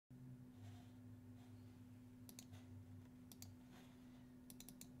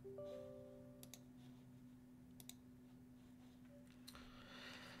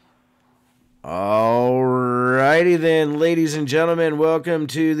Alrighty then, ladies and gentlemen, welcome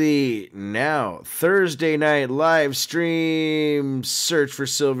to the now Thursday night live stream Search for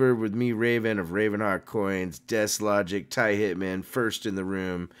Silver with me, Raven of RavenHawk Coins, Desk Logic, Ty Hitman, first in the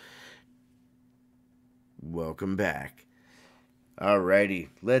room. Welcome back. Alrighty,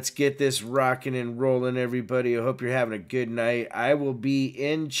 let's get this rocking and rolling, everybody. I hope you're having a good night. I will be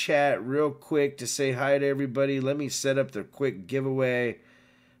in chat real quick to say hi to everybody. Let me set up the quick giveaway.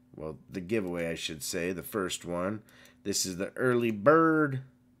 Well, the giveaway, I should say, the first one. This is the early bird.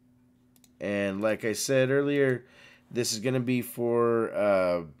 And like I said earlier, this is going to be for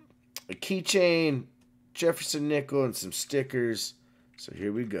a keychain, Jefferson nickel, and some stickers. So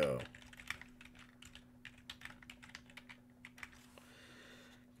here we go.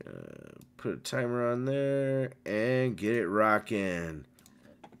 Put a timer on there and get it rocking.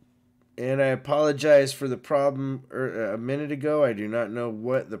 And I apologize for the problem a minute ago. I do not know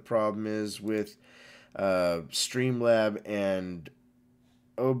what the problem is with Streamlab and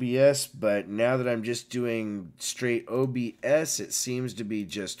OBS, but now that I'm just doing straight OBS, it seems to be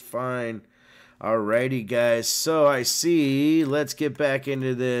just fine. Alrighty, guys. So I see. Let's get back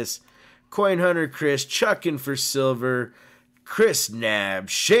into this. Coin Hunter Chris, chucking for silver. Chris Nab,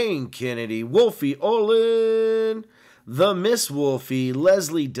 Shane Kennedy, Wolfie Olin, The Miss Wolfie,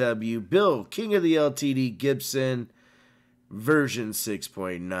 Leslie W, Bill, King of the LTD Gibson, version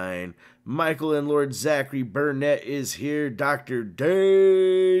 6.9. Michael and Lord Zachary Burnett is here. Dr.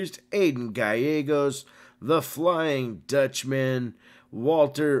 Dazed, Aiden Gallegos, The Flying Dutchman,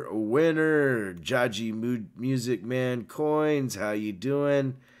 Walter Winner, Jaji Music Man Coins, how you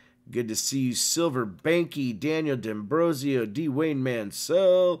doing? Good to see you. Silver Banky, Daniel D'Ambrosio, D. Wayne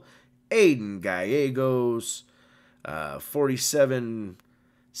Mansell, Aiden Gallegos. 47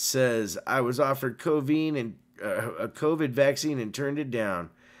 says, I was offered a COVID vaccine and turned it down.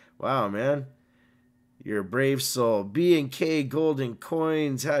 Wow, man. You're a brave soul. B&K Golden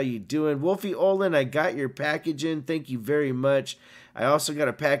Coins, how you doing? Wolfie Olin, I got your package in. Thank you very much. I also got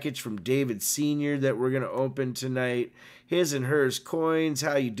a package from David Sr. that we're going to open tonight. His and Hers Coins,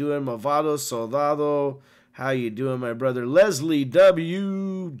 how you doing? Movado Soldado, how you doing, my brother? Leslie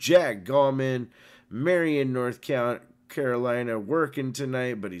W. Jack Gallman, Marion, North Carolina, working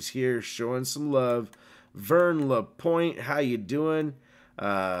tonight, but he's here showing some love. Vern LaPointe, how you doing?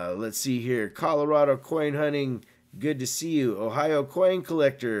 Let's see here. Colorado Coin Hunting, good to see you. Ohio Coin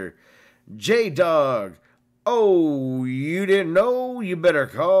Collector, J-Dog. Oh, you didn't know? You better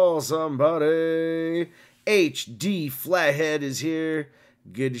call somebody. HD Flathead is here.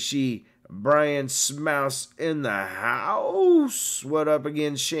 Good to see Brian Smouse in the house. What up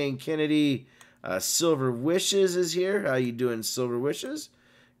again, Shane Kennedy? Silver Wishes is here. How you doing, Silver Wishes?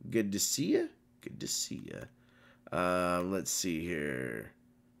 Good to see you. Good to see you. Let's see here.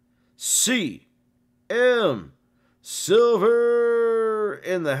 CM Silver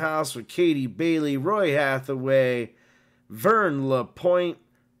in the house with Katie Bailey, Roy Hathaway, Vern LaPointe.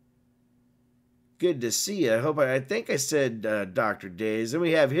 Good to see you. I think I said Dr. Days. And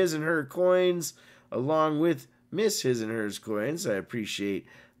we have His and Her Coins along with Miss His and Hers Coins. I appreciate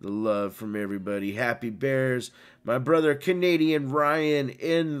the love from everybody. Happy Bears. My brother Canadian Ryan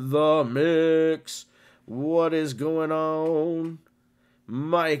in the mix. What is going on?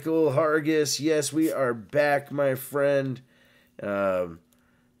 Michael Hargis. Yes, we are back, my friend. The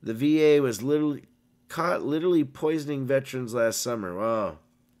VA was literally poisoning veterans last summer. Wow.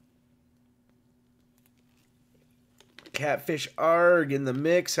 Catfish Arg in the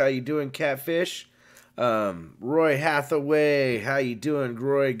mix. How you doing, Catfish? Roy Hathaway. How you doing,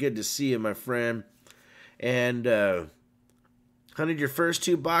 Roy? Good to see you, my friend. And hunted your first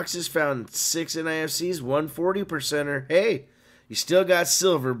 2 boxes, found 6 NIFCs, 140%er. Hey, you still got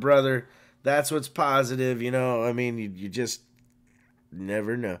silver, brother. That's what's positive, you know. I mean, you just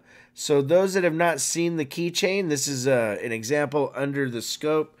never know. So those that have not seen the keychain, this is an example under the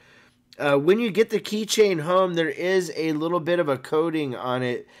scope. When you get the keychain home, there is a little bit of a coating on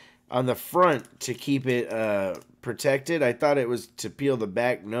it on the front to keep it protected. I thought it was to peel the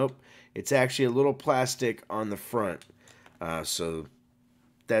back. Nope. It's actually a little plastic on the front. So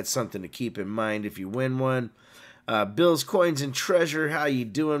that's something to keep in mind if you win one. Bill's Coins and Treasure, how you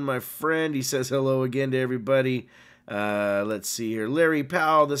doing, my friend? He says hello again to everybody. Let's see here. Larry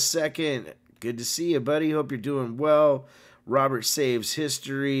Powell II. Good to see you, buddy. Hope you're doing well. Robert Saves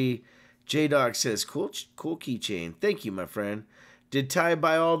History. J-Dog says, cool keychain. Thank you, my friend. Did Ty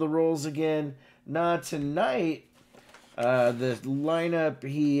buy all the rolls again? Nah, tonight, the lineup,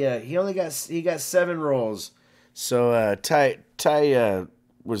 he got 7 rolls. So Ty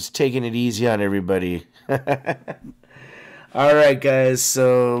was taking it easy on everybody. All right, guys.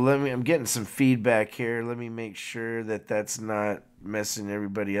 So I'm getting some feedback here. Let me make sure that that's not messing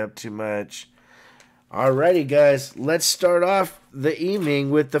everybody up too much. Alrighty, guys. Let's start off the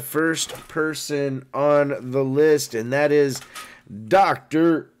evening with the first person on the list, and that is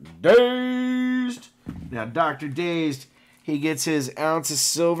Dr. Dazed. Now, Dr. Dazed, he gets his ounce of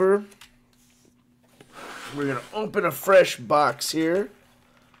silver. We're going to open a fresh box here.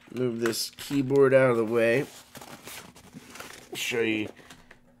 Move this keyboard out of the way. Show you.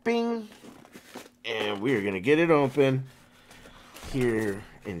 Bing. And we are going to get it open here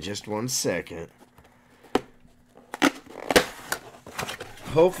in just 1 second.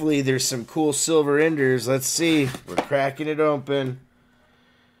 Hopefully there's some cool silver enders. Let's see. We're cracking it open.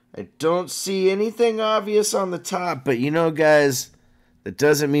 I don't see anything obvious on the top, but you know, guys, that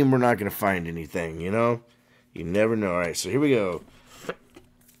doesn't mean we're not going to find anything, you know? You never know. All right, so here we go.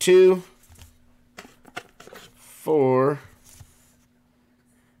 2, 4,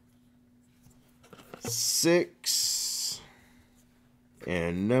 6,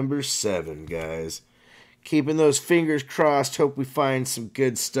 and number 7, guys. Keeping those fingers crossed. Hope we find some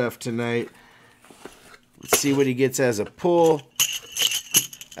good stuff tonight. Let's see what he gets as a pull.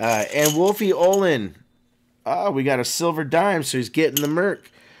 And Wolfie Olin. Oh, we got a silver dime, so he's getting the Merc.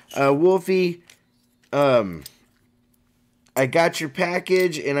 Wolfie, I got your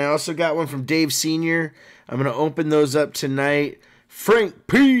package, and I also got one from Dave Sr. I'm going to open those up tonight. Frank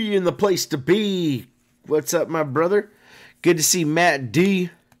P. in the place to be. What's up, my brother? Good to see Matt D.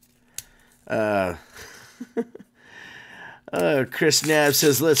 Chris Nab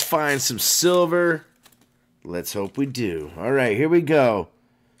says, let's find some silver. Let's hope we do. All right, here we go.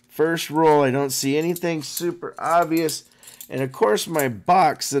 First roll, I don't see anything super obvious. And, of course, my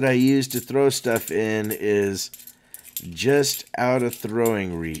box that I use to throw stuff in is just out of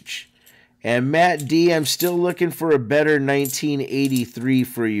throwing reach. And Matt D, I'm still looking for a better 1983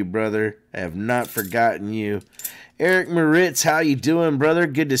 for you, brother. I have not forgotten you. Eric Moritz, how you doing, brother?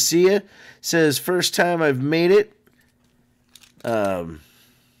 Good to see you. Says, first time I've made it. I'm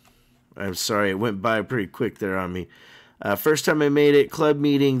sorry, it went by pretty quick there on me. First time I made it, club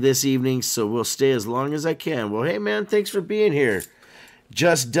meeting this evening, so we'll stay as long as I can. Well, hey, man, thanks for being here.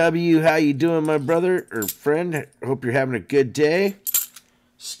 Just W, how you doing, my brother or friend? Hope you're having a good day.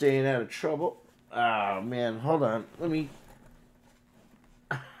 Staying out of trouble. Oh, man, hold on. Let me...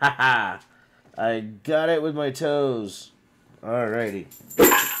 I got it with my toes. Alrighty.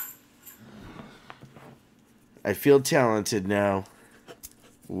 I feel talented now.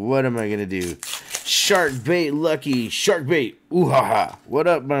 What am I going to do? Shark bait, Lucky. Shark bait. Ooh-ha-ha. What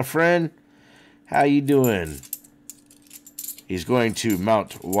up, my friend? How you doing? He's going to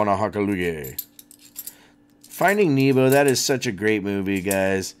Mount Wanahakaluge. Finding Nemo, that is such a great movie,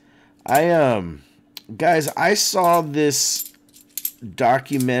 guys. Guys, I saw this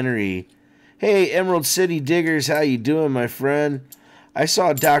documentary. Hey, Emerald City Diggers, how you doing, my friend? I saw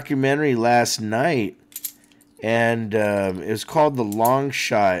a documentary last night. And it was called The Long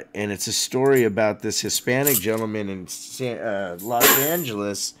Shot, and it's a story about this Hispanic gentleman in Los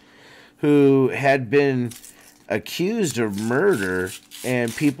Angeles who had been accused of murder,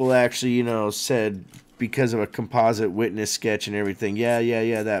 and people actually, you know, said because of a composite witness sketch and everything,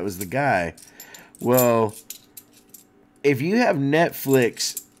 yeah, that was the guy. Well, if you have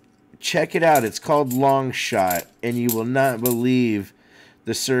Netflix, check it out. It's called Long Shot, and you will not believe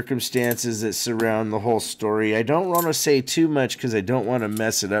the circumstances that surround the whole story. I don't want to say too much because I don't want to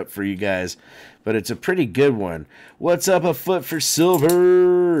mess it up for you guys, but it's a pretty good one. What's up, a foot for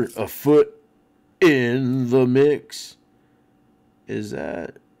silver? A foot in the mix. Is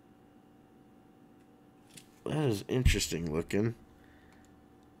that... That is interesting looking.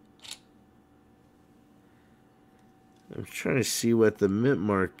 I'm trying to see what the mint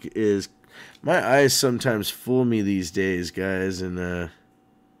mark is. My eyes sometimes fool me these days, guys, and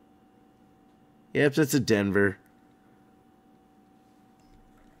yep, that's a Denver.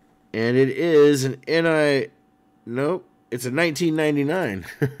 And it is an nope, it's a 1999.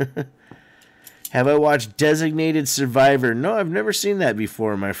 Have I watched Designated Survivor? No, I've never seen that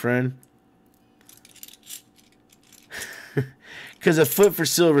before, my friend. Because a foot for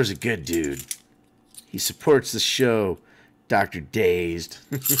silver is a good dude. He supports the show, Dr. Dazed.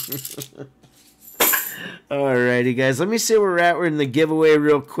 Alrighty, guys. Let me see where we're at. We're in the giveaway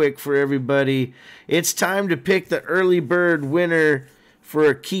real quick for everybody. It's time to pick the early bird winner for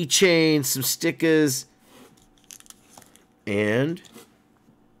a keychain, some stickers, and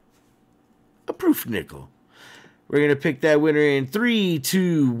a proof nickel. We're going to pick that winner in 3,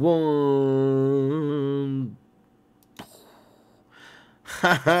 2, 1.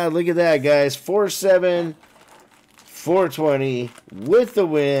 Haha, look at that, guys. 47 420 with the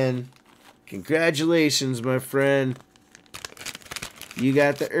win. Congratulations, my friend. You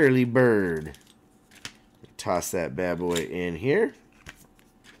got the early bird. Toss that bad boy in here.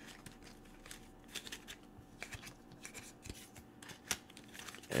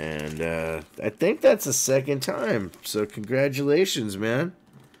 And I think that's the second time. So congratulations, man.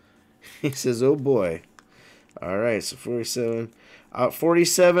 He says, oh boy. All right, so 47.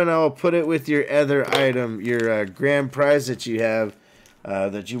 47, I'll put it with your other item, your grand prize that you have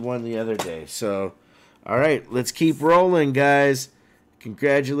that you won the other day. So, all right, let's keep rolling, guys.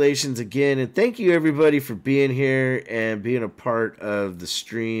 Congratulations again, and thank you, everybody, for being here and being a part of the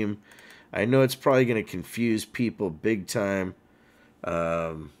stream. I know it's probably going to confuse people big time.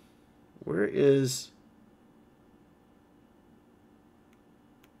 Where is...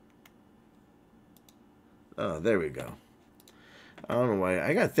 Oh, there we go. I don't know why.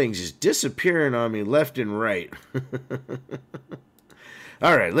 I got things just disappearing on me left and right.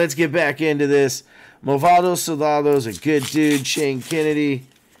 All right, let's get back into this. Movado Soldado's a good dude. Shane Kennedy.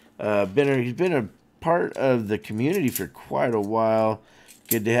 He's been a part of the community for quite a while.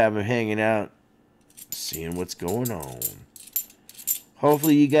 Good to have him hanging out, seeing what's going on.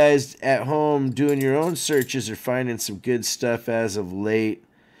 Hopefully you guys at home doing your own searches are finding some good stuff as of late.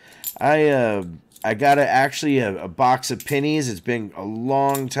 I got actually a box of pennies. It's been a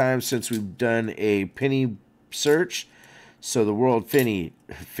long time since we've done a penny search. So the world famous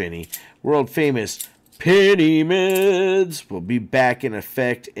penny mids will be back in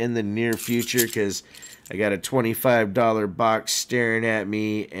effect in the near future because I got a $25 box staring at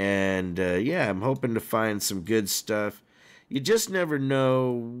me. And yeah, I'm hoping to find some good stuff. You just never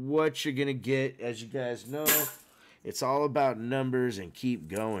know what you're going to get. As you guys know, it's all about numbers and keep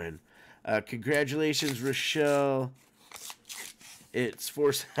going. Congratulations, Rochelle. It's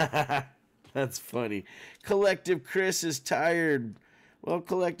for... That's funny. Collective Chris is tired. Well,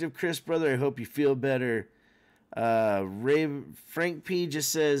 Collective Chris, brother, I hope you feel better. Frank P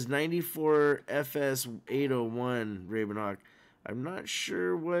just says 94 FS 801 RavenHawk. I'm not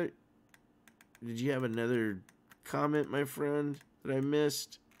sure what... Did you have another comment, my friend, that I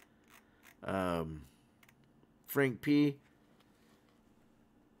missed? Frank P.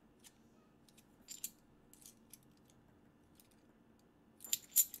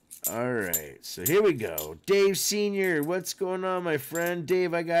 All right, so here we go. Dave Sr., what's going on, my friend?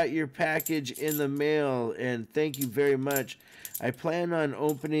 Dave, I got your package in the mail, and thank you very much. I plan on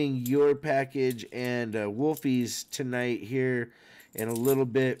opening your package and Wolfie's tonight here in a little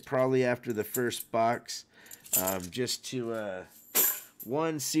bit, probably after the first box, just to,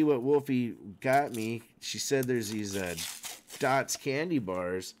 one, see what Wolfie got me. She said there's these Dots candy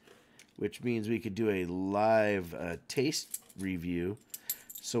bars, which means we could do a live taste review.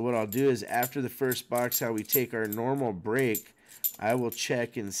 So what I'll do is after the first box, how we take our normal break, I will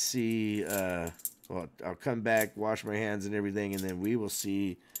check and see, well, I'll come back, wash my hands and everything, and then we will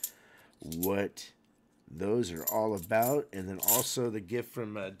see what those are all about. And then also the gift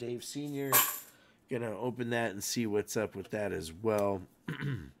from Dave Sr., gonna open that and see what's up with that as well.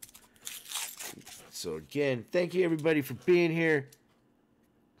 So again, thank you everybody for being here.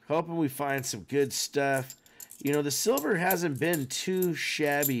 Hoping we find some good stuff. You know, the silver hasn't been too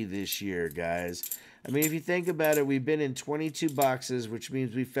shabby this year, guys. I mean, if you think about it, we've been in 22 boxes, which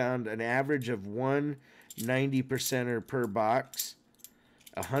means we found an average of one 90%er per box,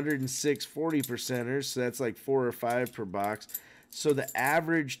 106 40%ers, so that's like 4 or 5 per box. So the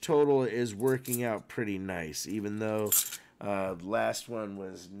average total is working out pretty nice, even though the last one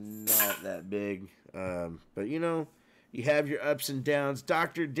was not that big. But, you know, you have your ups and downs.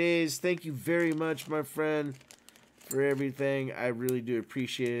 Dr. Days, thank you very much, my friend, for everything. I really do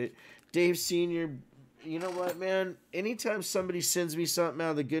appreciate it. Dave Sr., you know what, man? Anytime somebody sends me something out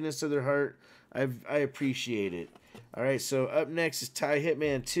of the goodness of their heart, I appreciate it. All right, so up next is Ty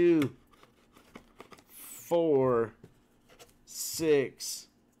Hitman 2, 4, 6,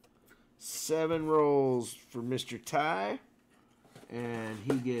 7 rolls for Mr. Ty. And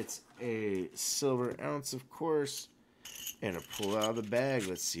he gets a silver ounce, of course. And a pull out of the bag.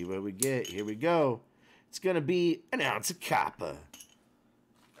 Let's see what we get. Here we go. It's going to be an ounce of copper.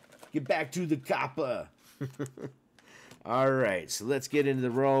 Get back to the copper. All right, so let's get into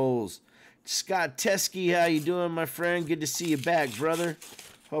the rolls. Scott Teskey, how you doing, my friend? Good to see you back, brother.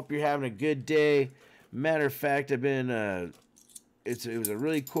 Hope you're having a good day. Matter of fact, I've been, it was a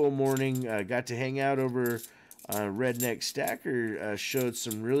really cool morning. Got to hang out over Redneck Stacker. Showed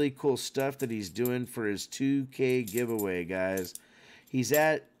some really cool stuff that he's doing for his 2K giveaway, guys. He's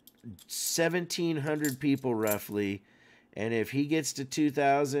at 1,700 people roughly, and if he gets to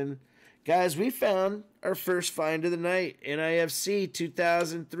 2,000, Guys, we found our first find of the night. NIFC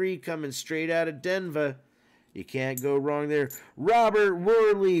 2003 coming straight out of Denver. You can't go wrong there. Robert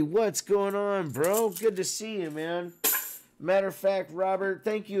Worley, what's going on, bro? Good to see you, man. Matter of fact, Robert,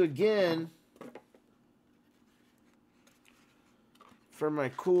 thank you again for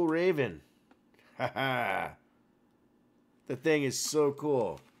my cool Raven. Haha. The thing is so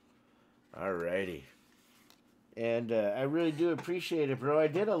cool. Alrighty. And I really do appreciate it, bro. I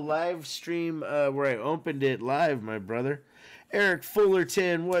did a live stream where I opened it live, my brother. Eric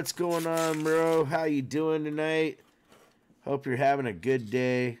Fullerton, what's going on, bro? How you doing tonight? Hope you're having a good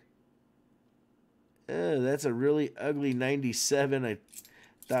day. That's a really ugly 97. I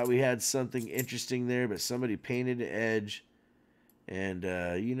thought we had something interesting there, but somebody painted an edge. And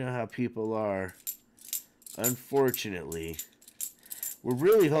you know how people are. Unfortunately. We're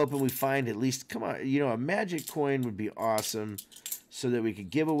really hoping we find at least, come on, you know, a magic coin would be awesome so that we could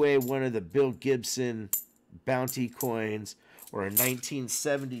give away one of the Bill Gibson bounty coins, or a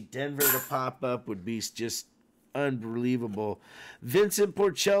 1970 Denver to pop up would be just unbelievable. Vincent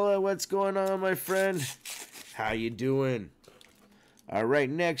Porcella, what's going on, my friend? How you doing? All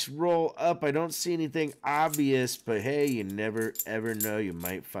right, next roll up. I don't see anything obvious, but hey, you never ever know. You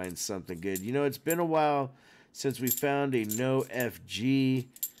might find something good. You know, it's been a while since we found a no FG,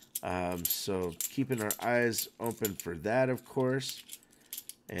 so keeping our eyes open for that, of course.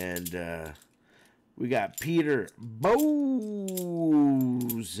 And we got Peter Bows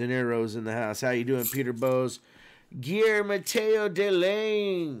and Arrows in the house. How you doing, Peter Bows? Gear Mateo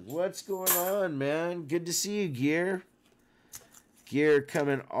Delane, what's going on, man? Good to see you, Gear. Gear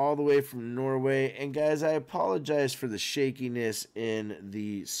coming all the way from Norway. And guys, I apologize for the shakiness in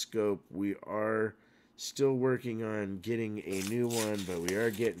the scope. We are still working on getting a new one, but we are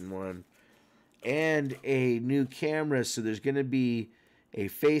getting one. And a new camera, so there's going to be a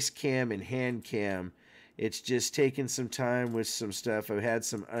face cam and hand cam. It's just taking some time with some stuff. I've had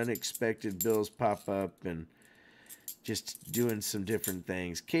some unexpected bills pop up and just doing some different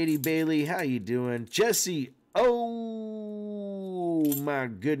things. Katie Bailey, how you doing? Jesse, oh my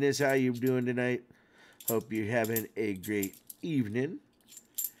goodness, how you doing tonight? Hope you're having a great evening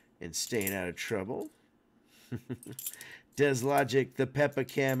and staying out of trouble. Des Logic, the Peppa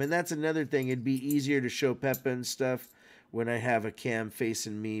cam, and that's another thing. It'd be easier to show Peppa and stuff when I have a cam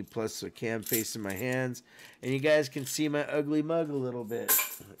facing me plus a cam facing my hands, and you guys can see my ugly mug a little bit,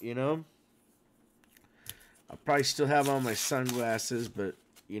 you know. I'll probably still have on my sunglasses, but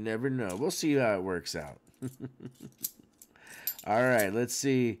you never know. We'll see how it works out. All right, let's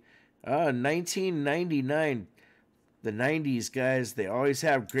see. 1999. The 90s, guys, they always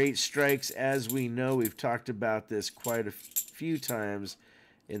have great strikes, as we know. We've talked about this quite a few times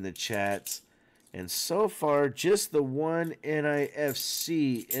in the chats. And so far, just the one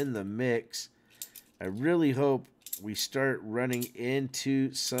NIFC in the mix. I really hope we start running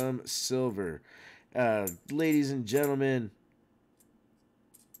into some silver. Ladies and gentlemen,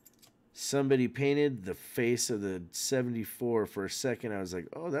 somebody painted the face of the 74 for a second. I was like,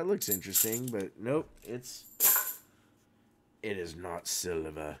 oh, that looks interesting. But nope, it is not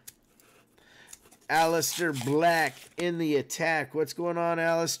silver. Alistair Black in the attack. What's going on,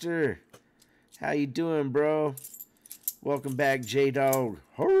 Alistair? How you doing, bro? Welcome back, J-Dog.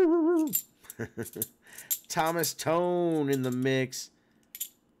 Thomas Tone in the mix.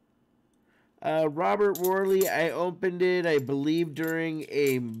 Robert Worley, I opened it, I believe, during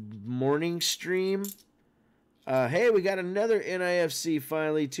a morning stream. Hey, we got another NIFC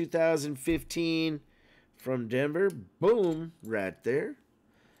finally, 2015. From Denver, boom, right there.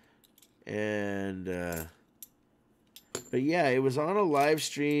 And, but yeah, it was on a live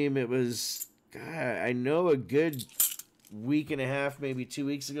stream. It was, God, I know, a good week and a half, maybe 2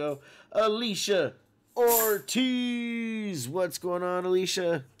 weeks ago. Alicia Ortiz, what's going on,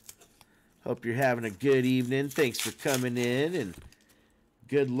 Alicia? Hope you're having a good evening. Thanks for coming in, and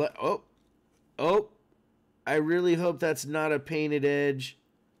good luck. Oh, I really hope that's not a painted edge.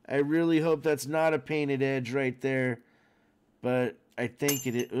 I really hope that's not a painted edge right there. But I think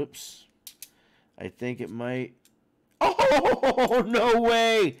it is. Oops. I think it might. Oh, no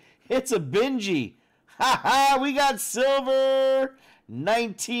way. It's a Benji. Ha ha. We got silver.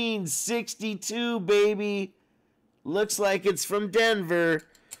 1962, baby. Looks like it's from Denver.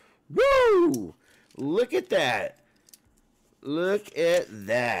 Woo. Look at that. Look at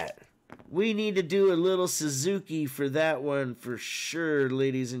that. We need to do a little Suzuki for that one for sure,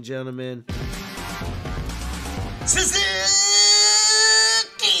 ladies and gentlemen. Suzuki!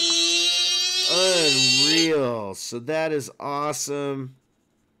 Unreal. So that is awesome.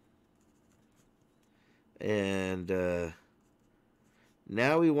 And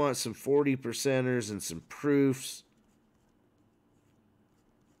Now we want some 40%ers and some proofs.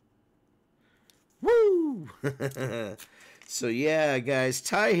 Woo! So yeah, guys,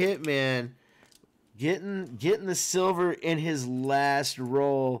 Ty Hitman getting the silver in his last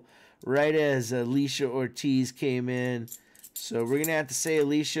roll right as Alicia Ortiz came in. So we're gonna have to say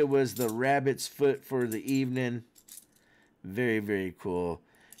Alicia was the rabbit's foot for the evening. Very, very cool.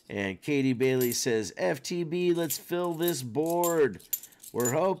 And Katie Bailey says, FTB, let's fill this board.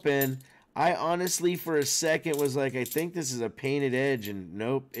 We're hoping. I honestly, for a second, was like, I think this is a painted edge. And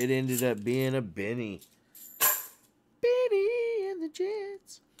nope, it ended up being a Benny. Benny and the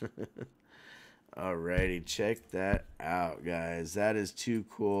Jets. Alrighty, check that out, guys. That is too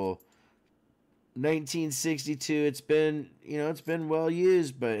cool. 1962. It's been, you know, it's been well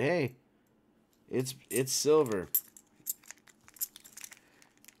used, but hey, it's silver.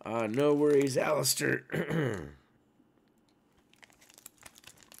 No worries, Alistair.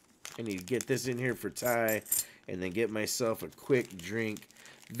 I need to get this in here for Ty and then get myself a quick drink.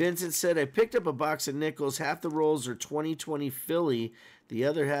 Vincent said, I picked up a box of nickels. Half the rolls are 2020 Philly. The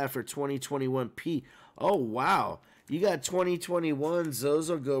other half are 2021 P. Oh, wow. You got 2021s. Those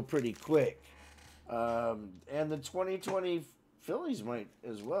will go pretty quick. And the 2020 Phillies might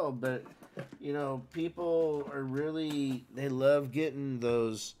as well. But, you know, people are really, they love getting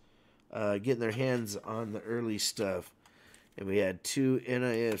those, getting their hands on the early stuff. And we had 2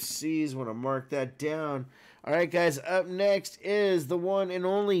 NIFCs. Want to mark that down. All right, guys. Up next is the one and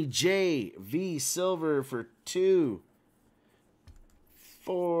only JV Silver for 2,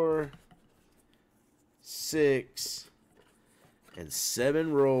 4, 6, and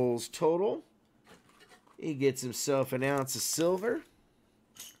 7 rolls total. He gets himself an ounce of silver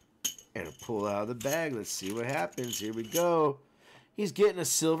and a pull out of the bag. Let's see what happens. Here we go. He's getting a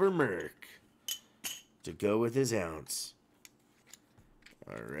silver Merc to go with his ounce.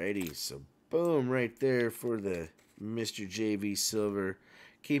 Alrighty, so boom, right there for the Mr. JV Silver.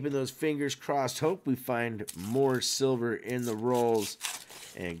 Keeping those fingers crossed. Hope we find more silver in the rolls.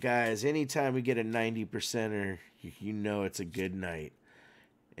 And guys, anytime we get a 90%er, you know it's a good night.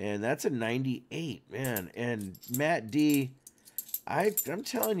 And that's a 98, man. And Matt D, I'm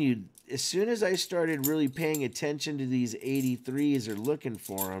telling you, as soon as I started really paying attention to these 83s or looking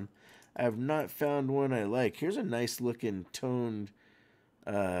for them, I have not found one I like. Here's a nice looking toned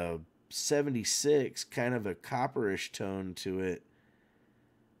 76, kind of a copperish tone to it.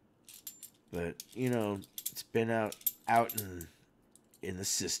 But, you know, it's been out in the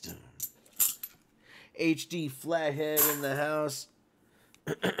system. HD Flathead in the house.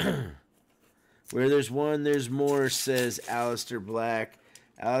 Where there's one, there's more, says Alistair Black.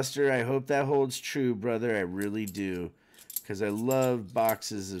 Alistair, I hope that holds true, brother. I really do. Because I love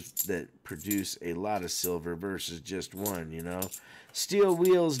boxes that produce a lot of silver versus just one, you know. Steel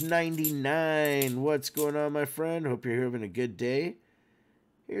Wheels 99. What's going on, my friend? Hope you're having a good day.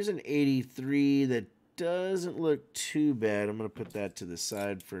 Here's an 83 that doesn't look too bad. I'm going to put that to the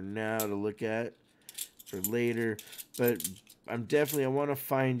side for now to look at for later. But I want to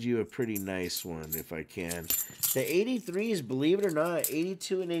find you a pretty nice one if I can. The 83s, believe it or not,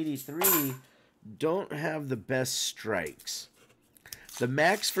 82 and 83 don't have the best strikes. The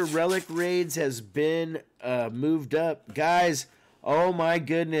max for relic raids has been moved up. Guys, oh my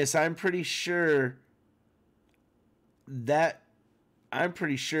goodness, I'm pretty sure that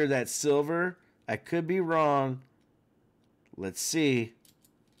silver. I could be wrong. Let's see.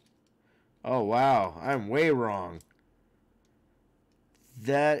 Oh wow, I'm way wrong.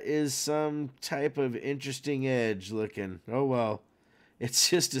 That is some type of interesting edge looking. Oh well.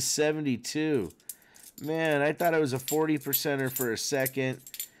 It's just a 72. Man, I thought it was a 40%er for a second.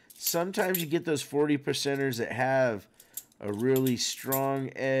 Sometimes you get those 40%ers that have a really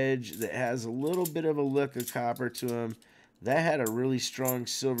strong edge that has a little bit of a look of copper to them. That had a really strong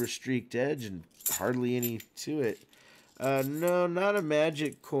silver streaked edge and hardly any to it. No, not a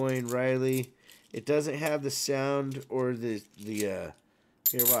magic coin, Riley. It doesn't have the sound or the here,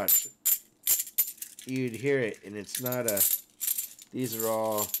 watch. You'd hear it, and it's not a... These are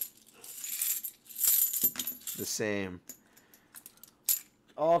all the same.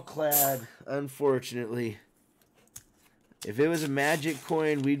 All clad, unfortunately. If it was a magic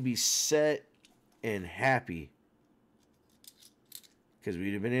coin, we'd be set and happy. Because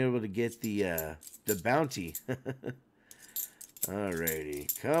we'd have been able to get the bounty.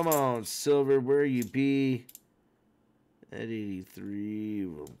 Alrighty. Come on, silver, where you be? At 83.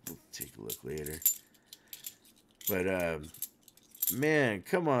 We'll take a look later. But, man,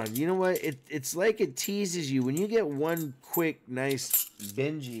 come on. You know what? It's like it teases you. When you get one quick, nice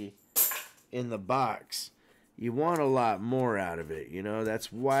Benji in the box, you want a lot more out of it. You know,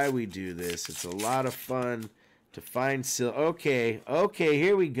 that's why we do this. It's a lot of fun to find silver. Okay,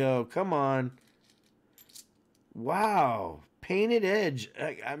 here we go. Come on. Wow, painted edge.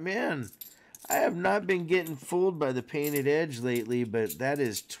 Man, I have not been getting fooled by the painted edge lately, but that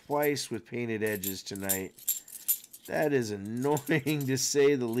is twice with painted edges tonight. That is annoying to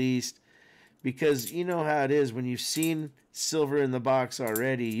say the least, because you know how it is when you've seen silver in the box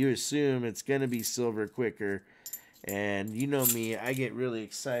already, you assume it's going to be silver quicker. And you know me, I get really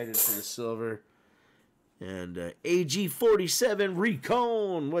excited for the silver. And AG47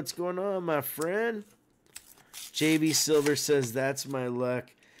 Recon, what's going on, my friend? JV Silver says, that's my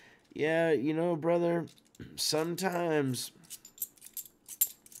luck. Yeah, you know, brother, sometimes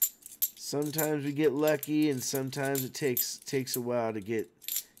we get lucky, and sometimes it takes a while to get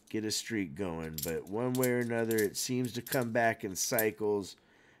a streak going. But one way or another, it seems to come back in cycles.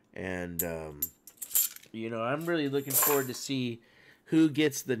 And, you know, I'm really looking forward to see who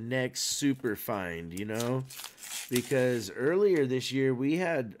gets the next super find, you know? Because earlier this year, we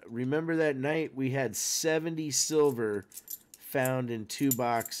had, remember that night, we had 70 silver found in 2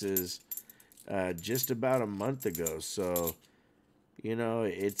 boxes just about a month ago. So, you know,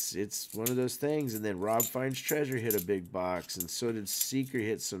 it's one of those things. And then Rob Finds Treasure hit a big box, and so did Seeker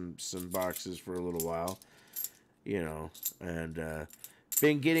hit some boxes for a little while, you know. And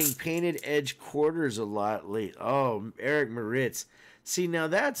been getting painted edge quarters a lot late. Oh, Eric Moritz. See, now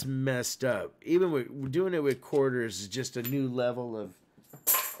that's messed up. Even with doing it with quarters is just a new level of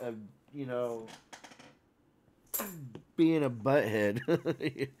you know, being a butthead.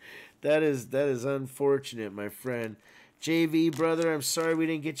 that is unfortunate, my friend. JV, brother, I'm sorry we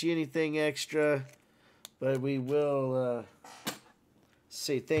didn't get you anything extra, but we will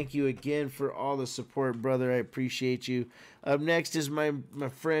say thank you again for all the support, brother. I appreciate you. Up next is my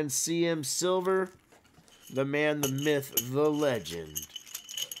friend CM Silver. The man, the myth, the legend.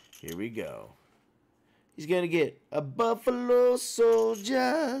 Here we go. He's going to get a Buffalo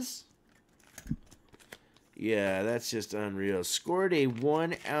Soldiers. Yeah, that's just unreal. Scored a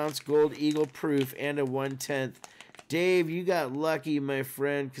 1 ounce gold eagle proof and a 1/10. Dave, you got lucky, my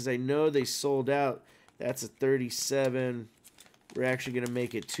friend, because I know they sold out. That's a 37. We're actually going to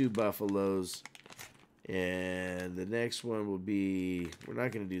make it 2 Buffaloes. And the next one will be, we're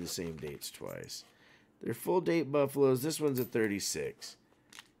not going to do the same dates twice. They're full date Buffaloes. This one's a 36.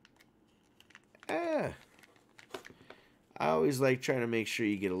 I always like trying to make sure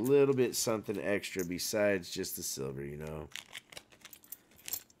you get a little bit something extra besides just the silver, you know.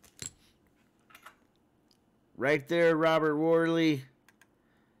 Right there, Robert Worley.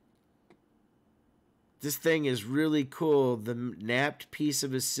 This thing is really cool. The napped piece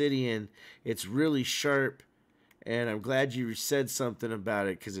of obsidian. It's really sharp. And I'm glad you said something about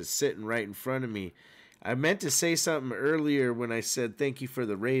it because it's sitting right in front of me. I meant to say something earlier when I said thank you for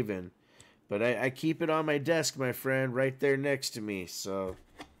the Raven, but I keep it on my desk, my friend, right there next to me, so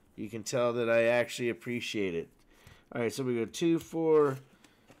you can tell that I actually appreciate it. All right, so we go 2, 4,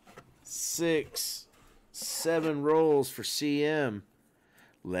 6, 7 rolls for CM.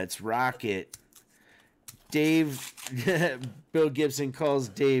 Let's rock it. Dave, Bill Gibson calls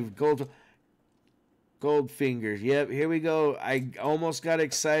Dave Goldfingers. Yep, here we go. I almost got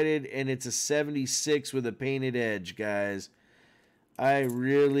excited, and it's a 76 with a painted edge, guys. I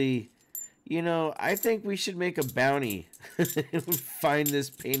really, you know, I think we should make a bounty. Find this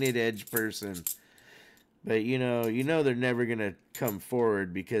painted edge person. But, you know they're never going to come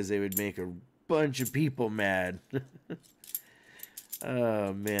forward because they would make a bunch of people mad.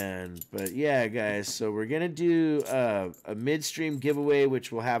 Oh, man. But, yeah, guys, so we're going to do a midstream giveaway,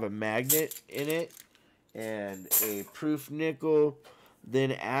 which will have a magnet in it and a proof nickel.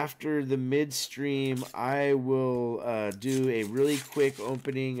 Then after the midstream, I will do a really quick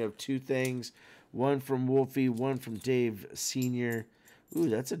opening of 2 things. One from Wolfie, one from Dave Sr. Ooh,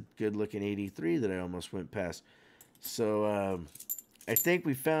 that's a good-looking 83 that I almost went past. So I think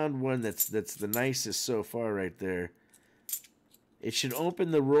we found one that's the nicest so far right there. It should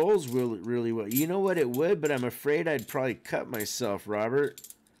open the rolls really well. You know what, it would, but I'm afraid I'd probably cut myself, Robert.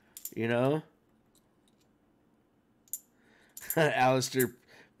 You know? Alistair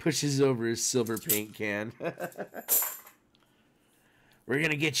pushes over his silver paint can. We're going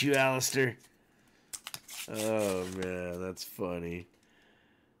to get you, Alistair. Oh, man, that's funny.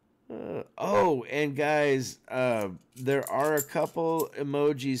 Oh, and guys, there are a couple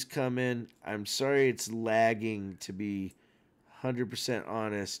emojis coming. I'm sorry it's lagging, to be 100%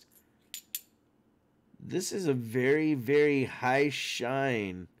 honest. This is a very, very high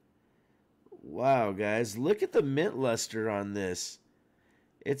shine. Wow, guys, look at the mint luster on this.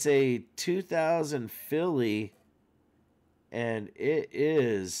 It's a 2000 Philly, and it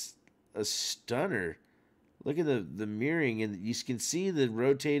is a stunner. Look at the mirroring, and you can see the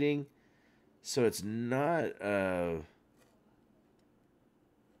rotating. So it's not,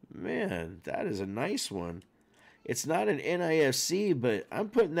 man, that is a nice one. It's not an NIFC, but I'm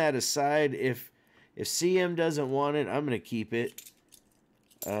putting that aside. If CM doesn't want it, I'm going to keep it,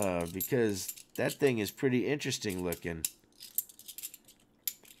 because that thing is pretty interesting looking.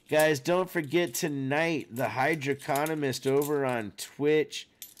 Guys, don't forget tonight, the Hydroconomist over on Twitch.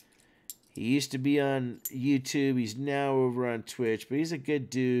 He used to be on YouTube. He's now over on Twitch, but he's a good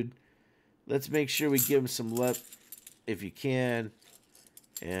dude. Let's make sure we give him some love if you can.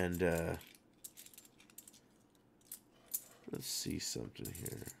 And let's see something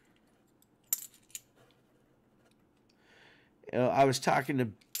here. I was talking to...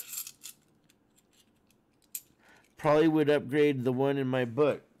 Probably would upgrade the one in my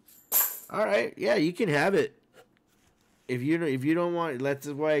book. All right, yeah, you can have it. If you don't want it, that's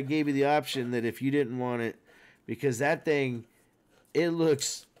why I gave you the option that if you didn't want it, because that thing, it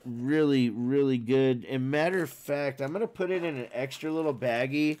looks really, really good. And matter of fact, I'm gonna put it in an extra little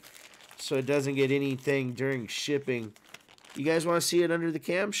baggie so it doesn't get anything during shipping. You guys want to see it under the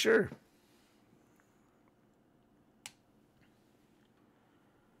cam? Sure.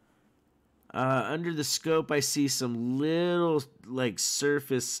 Under the scope, I see some little like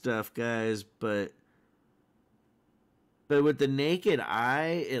surface stuff, guys, but with the naked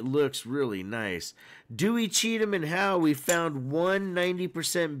eye, it looks really nice. Dewey, Cheatham, and Howe, we found one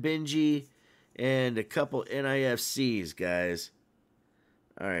 90% Benji and a couple NIFCs, guys.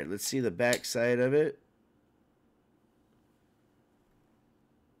 All right, let's see the back side of it.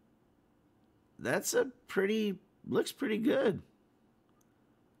 That's a pretty, looks pretty good.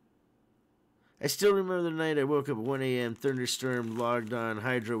 I still remember the night I woke up at 1 a.m., thunderstorm, logged on,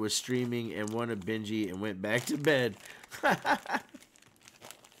 Hydro was streaming, and won a Benji and went back to bed.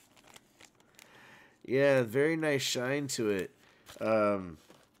 Yeah, very nice shine to it.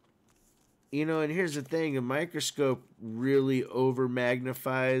 You know, and here's the thing, a microscope really over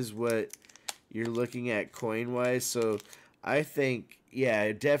magnifies what you're looking at coin-wise, so I think,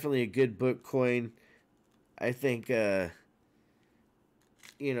 yeah, definitely a good book coin. I think, you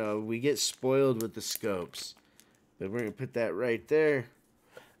know, we get spoiled with the scopes. But we're going to put that right there.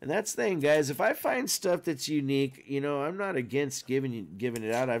 And that's the thing, guys. If I find stuff that's unique, you know, I'm not against giving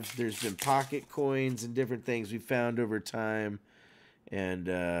it out. There's been pocket coins and different things we found over time.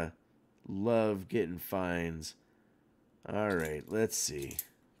 And love getting finds. All right, let's see.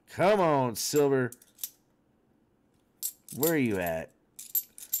 Come on, Silver. Where are you at?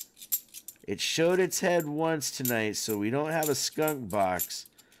 It showed its head once tonight, so we don't have a skunk box.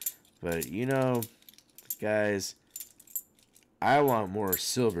 But, you know, guys, I want more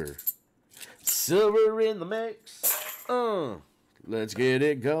silver. Silver in the mix. Let's get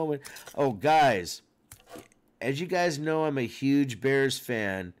it going. Oh, guys, as you guys know, I'm a huge Bears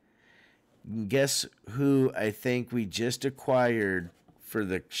fan. Guess who I think we just acquired for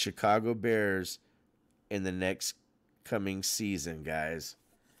the Chicago Bears in the next coming season, guys?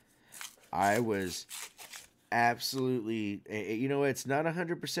 I was absolutely, you know, it's not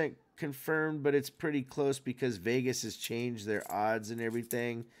 100% confirmed, but it's pretty close because Vegas has changed their odds and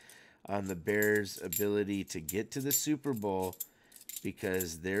everything on the Bears' ability to get to the Super Bowl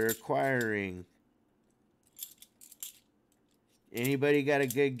because they're acquiring. Anybody got a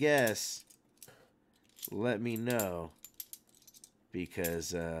good guess? Let me know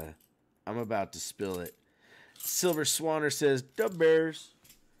because I'm about to spill it. Silver Swanner says, "The Bears."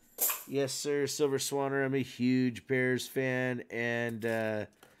 Yes, sir, Silver Swanner. I'm a huge Bears fan. And,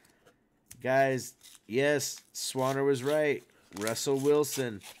 guys, yes, Swanner was right. Russell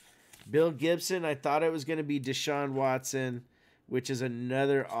Wilson. Bill Gibson, I thought it was going to be Deshaun Watson, which is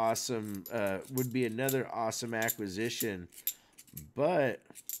another awesome, would be another awesome acquisition. But,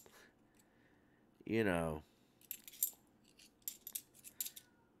 you know,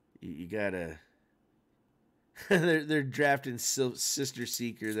 you got to... they're drafting Sister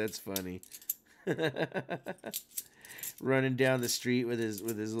Seeker. That's funny. Running down the street with his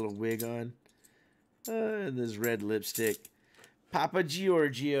little wig on, and his red lipstick. Papa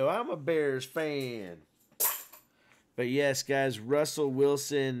Giorgio. I'm a Bears fan. But yes, guys, Russell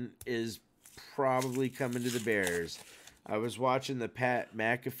Wilson is probably coming to the Bears. I was watching the Pat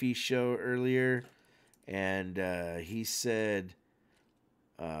McAfee show earlier, and he said,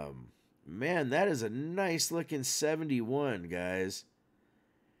 man, that is a nice looking 71, guys.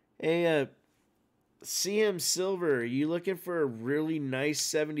 Hey, CM Silver, are you looking for a really nice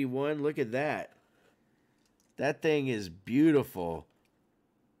 71? Look at that. That thing is beautiful.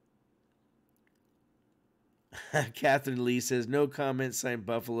 Catherine Lee says, no comment, signed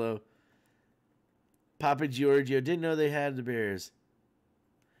Buffalo. Papa Giorgio, didn't know they had the Bears.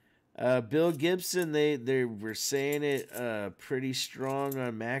 Bill Gibson, they were saying it pretty strong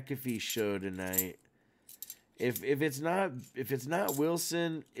on McAfee's show tonight. If it's not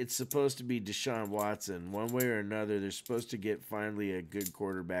Wilson, it's supposed to be Deshaun Watson. One way or another, they're supposed to get finally a good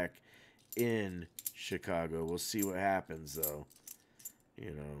quarterback in Chicago. We'll see what happens, though.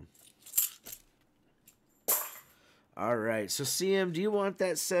 You know. All right. So, CM, do you want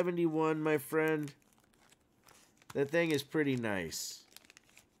that 71, my friend? That thing is pretty nice.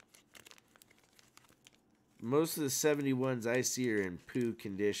 Most of the 71s I see are in poo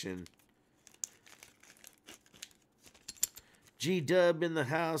condition. G-Dub in the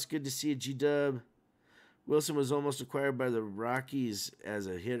house. Good to see you, G-Dub. Wilson was almost acquired by the Rockies as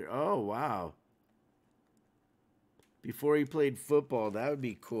a hitter. Oh, wow. Before he played football, that would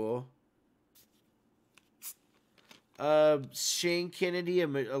be cool. Shane Kennedy, a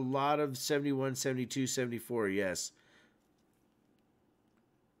lot of 71, 72, 74, yes.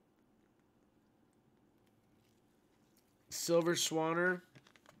 Silver Swanner,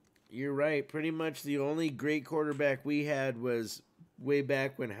 you're right. Pretty much the only great quarterback we had was way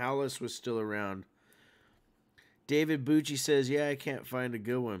back when Hallis was still around. David Bucci says, yeah, I can't find a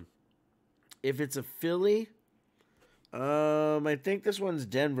good one. If it's a Philly, I think this one's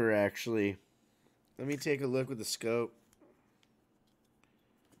Denver, actually. Let me take a look with the scope.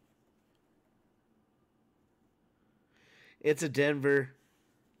 It's a Denver.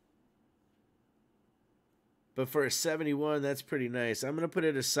 But for a 71, that's pretty nice. I'm going to put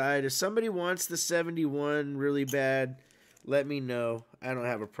it aside. If somebody wants the 71 really bad, let me know. I don't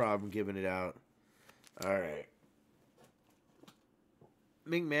have a problem giving it out. All right.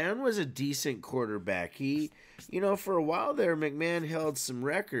 McMahon was a decent quarterback. He, for a while there, McMahon held some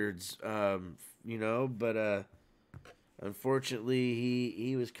records, but unfortunately,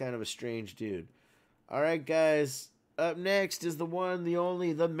 he was kind of a strange dude. All right, guys. Up next is the one, the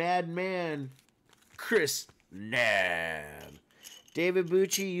only, the madman, Chris Nab. David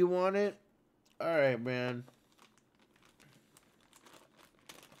Bucci, you want it? All right, man.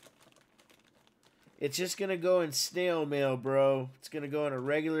 It's just going to go in snail mail, bro. It's going to go in a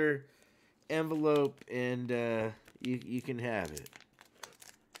regular envelope, and you can have it.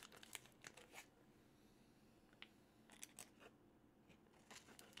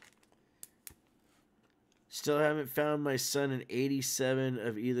 Still haven't found my son an 87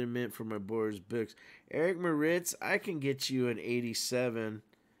 of either mint for my boys' books. Eric Moritz, I can get you an 87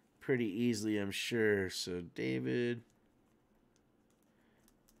 pretty easily, I'm sure. So, David.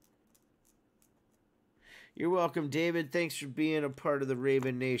 You're welcome, David. Thanks for being a part of the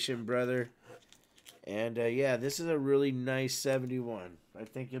Raven Nation, brother. And, yeah, this is a really nice 71. I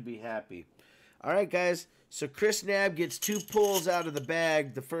think you'll be happy. All right, guys. So, Chris Nab gets 2 pulls out of the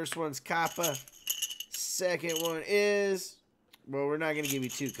bag. The first one's Kappa. Second one is... Well, we're not going to give you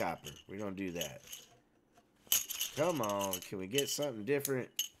 2 copper. We don't do that. Come on. Can we get something different?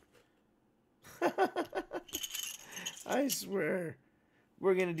 I swear.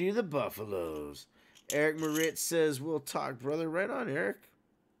 We're going to do the Buffaloes. Eric Moritz says, we'll talk, brother. Right on, Eric.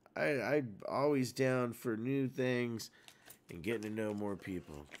 I'm always down for new things and getting to know more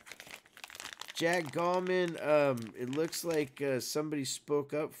people. Jack Gallman, it looks like somebody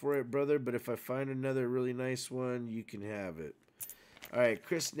spoke up for it, brother, but if I find another really nice one, you can have it. All right,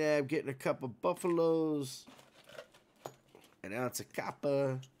 Chris Nab getting a couple Buffaloes, an ounce of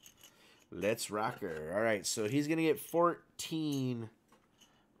Kappa. Let's rock her. All right, so he's going to get 14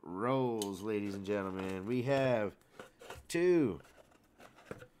 rolls, ladies and gentlemen. We have 2,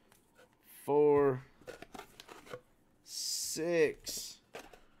 4, 6,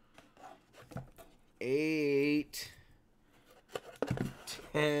 8,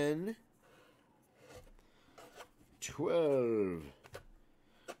 10, 12,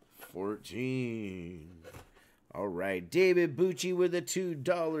 14. All right. David Bucci with a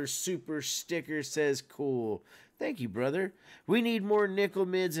 $2 super sticker says, cool. Thank you, brother. We need more nickel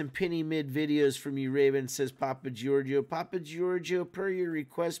mids and penny mid videos from you, Raven, says Papa Giorgio. Papa Giorgio, per your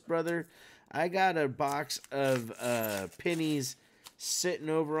request, brother, I got a box of pennies sitting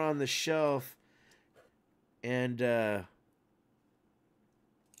over on the shelf. And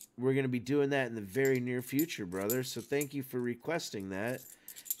we're going to be doing that in the very near future, brother. So thank you for requesting that.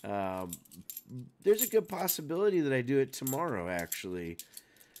 There's a good possibility that I do it tomorrow, actually,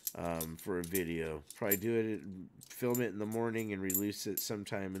 for a video. Probably do it, film it in the morning and release it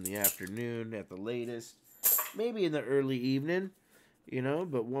sometime in the afternoon at the latest. Maybe in the early evening,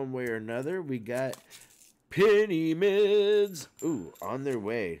 but one way or another, we got penny mids. Ooh, on their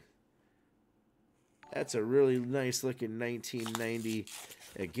way. That's a really nice looking 1990.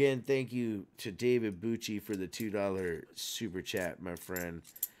 Again, thank you to David Bucci for the $2 super chat, my friend.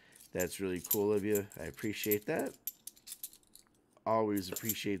 That's really cool of you. I appreciate that. Always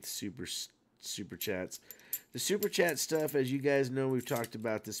appreciate the super chats. The super chat stuff, as you guys know, we've talked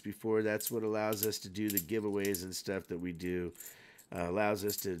about this before. That's what allows us to do the giveaways and stuff that we do. Allows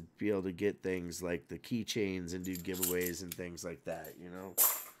us to be able to get things like the keychains and do giveaways and things like that, you know.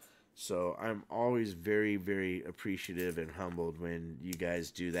 So I'm always very, very appreciative and humbled when you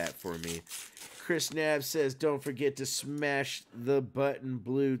guys do that for me. Chris Nab says, don't forget to smash the button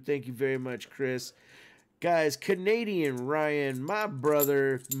blue. Thank you very much, Chris. Guys, Canadian Ryan, my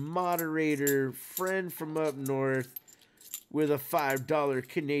brother, moderator, friend from up north, with a $5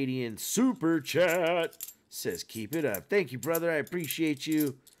 Canadian super chat, says, keep it up. Thank you, brother. I appreciate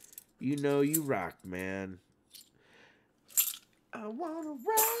you. You know you rock, man. I want to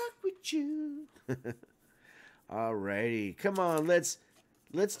rock with you. Alrighty. Come on, let's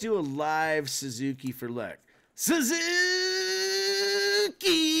do a live Suzuki for luck. Suzuki!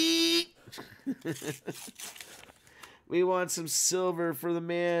 We want some silver for the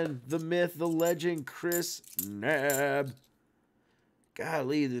man, the myth, the legend, Chris Nab.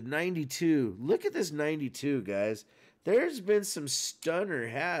 Golly, the 92. Look at this 92, guys. There's been some stunner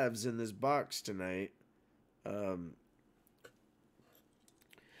halves in this box tonight.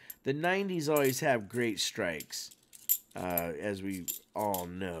 The 90s always have great strikes, as we all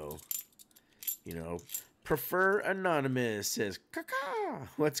know. You know, Prefer Anonymous says, "Caca,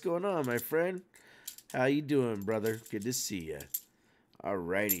 what's going on, my friend? How you doing, brother? Good to see you."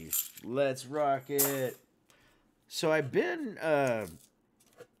 Alrighty, let's rock it. So I've been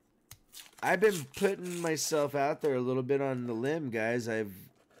putting myself out there a little bit on the limb, guys. I've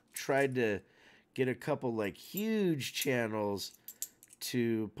tried to get a couple like huge channels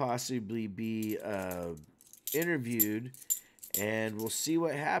to possibly be interviewed, and we'll see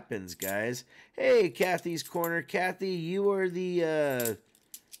what happens, guys. Hey, Kathy's Corner. Kathy, you are the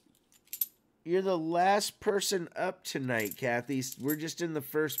you're the last person up tonight, Kathy. We're just in the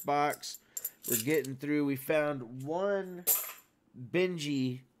first box. We're getting through. We found one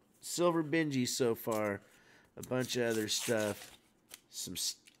Benji, silver Benji so far. A bunch of other stuff. Some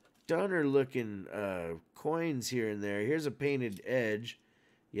stunner looking coins here and there. Here's a painted edge.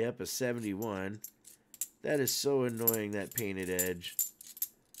 Yep, a 71. That is so annoying, that painted edge.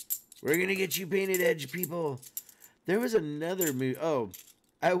 We're going to get you, painted edge, people. There was another movie. Oh,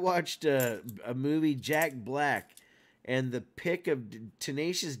 I watched a movie, Jack Black, and the pick of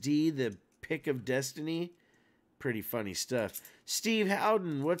Tenacious D, the pick of destiny. Pretty funny stuff. Steve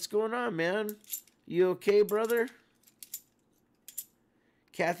Howden, what's going on, man? You okay, brother?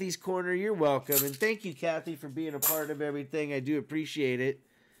 Kathy's Corner, you're welcome. And thank you, Kathy, for being a part of everything. I do appreciate it.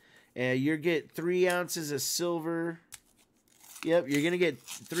 You get 3 ounces of silver. Yep, you're going to get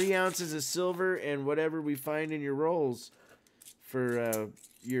 3 ounces of silver and whatever we find in your rolls for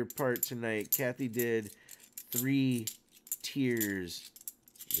your part tonight. Kathy did 3 tiers.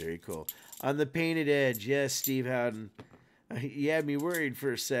 Very cool. On the painted edge, yes, Steve Howden. You had me worried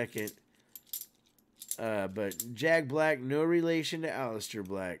for a second. But Jack Black, no relation to Aleister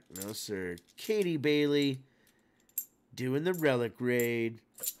Black. No, sir. Katie Bailey doing the Relic Raid.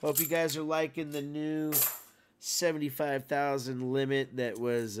 Hope you guys are liking the new 75,000 limit that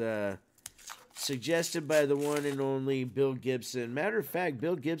was suggested by the one and only Bill Gibson. Matter of fact,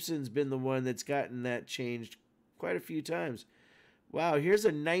 Bill Gibson's been the one that's gotten that changed quite a few times. Wow, here's a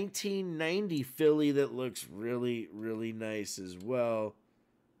 1990 Philly that looks really, really nice as well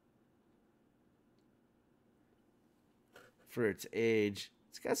for its age.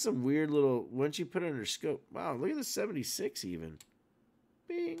 It's got some weird little, once you put it under scope. Wow, look at the 76 even.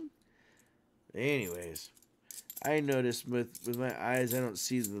 Bing. Anyways, I noticed with my eyes, I don't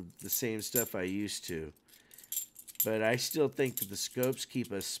see the same stuff I used to. But I still think that the scopes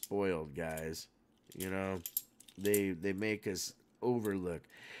keep us spoiled, guys. You know, they make us overlook.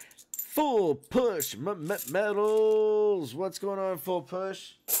 Full Push Metals. What's going on, Full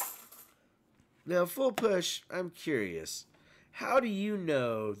Push? Now, Full Push, I'm curious. How do you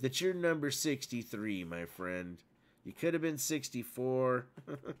know that you're number 63, my friend? You could have been 64.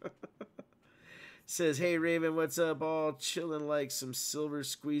 Says, hey, Raven, what's up? All chilling like some silver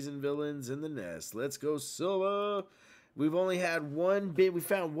squeezing villains in the nest. Let's go, Silva. We've only had one bit. We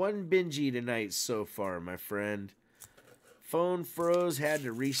found one Benji tonight so far, my friend. Phone froze, had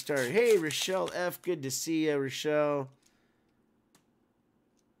to restart. Hey, Rochelle F, good to see you, Rochelle.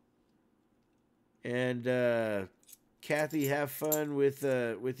 And Kathy, have fun with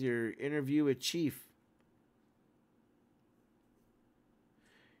your interview with Chief.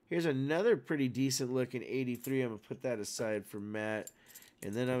 Here's another pretty decent looking 83. I'm going to put that aside for Matt.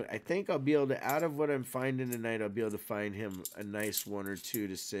 And then I think I'll be able to, out of what I'm finding tonight, I'll be able to find him a nice one or two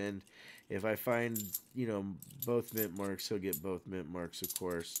to send. If I find, you know, both mint marks, he'll get both mint marks, of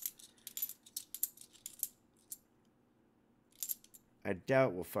course. I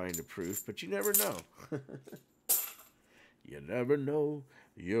doubt we'll find a proof, but you never know. You never know.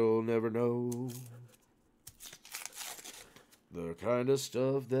 You'll never know the kind of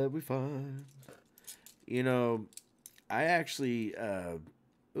stuff that we find. You know, I actually,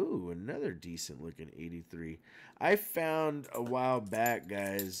 ooh, another decent looking 83. I found a while back,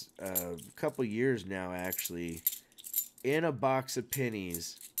 guys, a couple years now actually, in a box of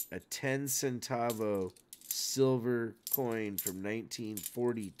pennies, a 10 centavo silver coin from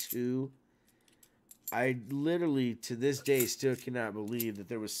 1942. I literally, to this day, still cannot believe that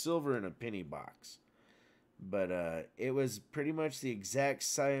there was silver in a penny box. But it was pretty much the exact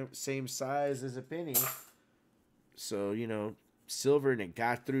same size as a penny. So, you know, silver, and it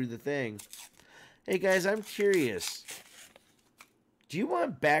got through the thing. Hey, guys, I'm curious. Do you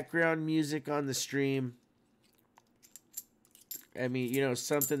want background music on the stream? I mean, you know,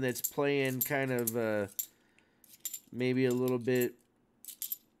 something that's playing kind of maybe a little bit,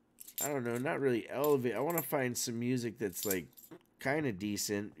 I don't know, not really elevate. I want to find some music that's like kind of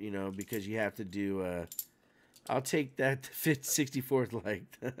decent, you know, because you have to do, I'll take that 64th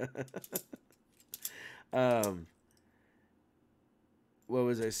liked. What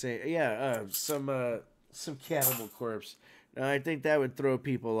was I saying? Yeah, some Cannibal Corpse. Now, I think that would throw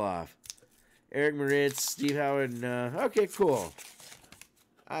people off. Eric Moritz, Steve Howard, okay, cool.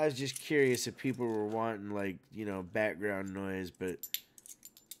 I was just curious if people were wanting, like, you know, background noise, but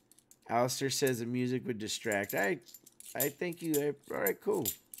Alistair says the music would distract. I thank you. All right, cool.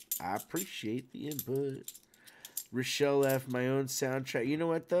 I appreciate the input. Rochelle F, my own soundtrack. You know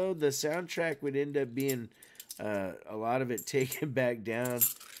what, though? The soundtrack would end up being a lot of it taken back down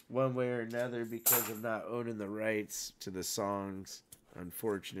one way or another because of not owning the rights to the songs,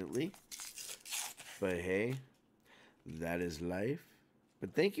 unfortunately. But hey, that is life.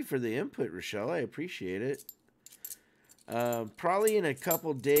 But thank you for the input, Rochelle. I appreciate it. Probably in a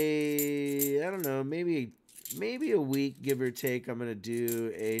couple days, I don't know, maybe a week, give or take, I'm going to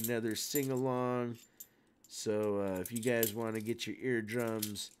do another sing-along. So if you guys want to get your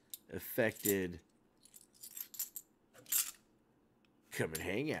eardrums affected, come and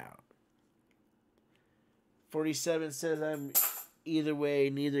hang out. 47 says I'm either way,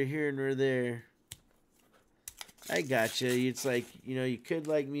 neither here nor there. I gotcha. It's like, you know, you could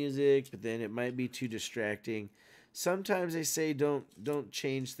like music, but then it might be too distracting. Sometimes they say don't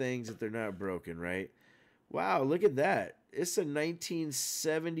change things if they're not broken, right? Wow, look at that. It's a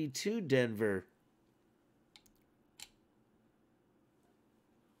 1972 Denver.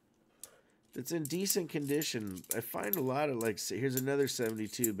 It's in decent condition. I find a lot of, like, here's another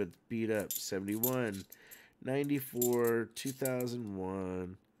 72, but beat up. 71, 94,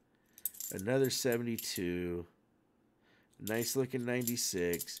 2001, another 72, nice looking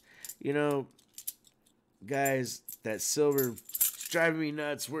 96. You know, guys, that silver is driving me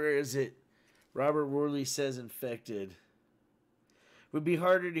nuts. Where is it? Robert Worley says infected. Would be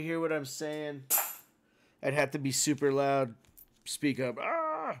harder to hear what I'm saying. I'd have to be super loud. Speak up.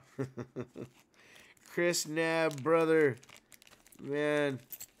 Ah! Chris Nab, brother. Man,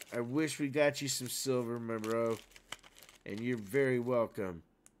 I wish we got you some silver, my bro. And you're very welcome.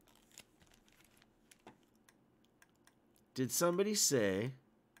 Did somebody say...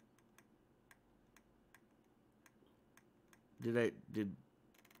 Did...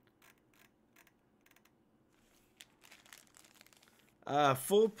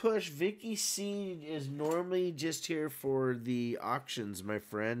 Full push. Vicky C is normally just here for the auctions, my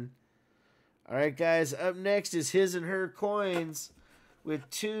friend. All right, guys. Up next is his and her coins with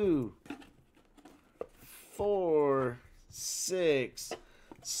 2, 4, 6,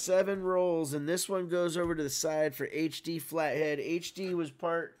 7 rolls, and this one goes over to the side for HD Flathead. HD was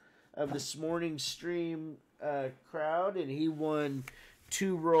part of this morning's stream crowd, and he won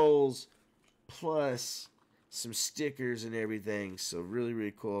 2 rolls plus some stickers and everything. So really,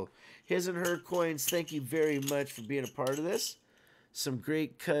 really cool. His and her coins, thank you very much for being a part of this. Some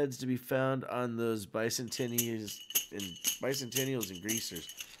great cuds to be found on those bicentennials and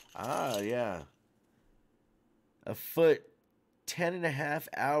greasers. Ah, yeah. A foot, 10.5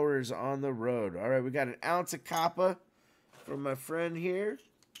 hours on the road. All right, we got an ounce of copper from my friend here.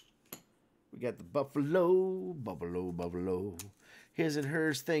 We got the buffalo. His and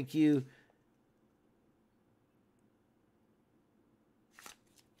hers, thank you.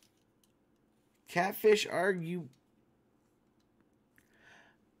 Catfish, are you...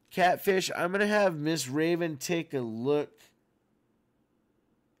 Catfish, I'm going to have Miss Raven take a look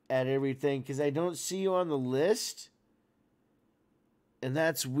at everything because I don't see you on the list. And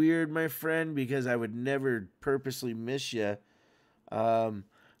that's weird, my friend, because I would never purposely miss you.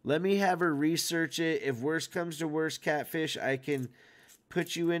 Let me have her research it. If worst comes to worst, Catfish, I can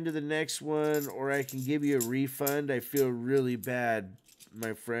put you into the next one, or I can give you a refund. I feel really bad,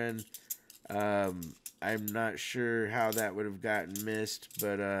 my friend. I'm not sure how that would have gotten missed,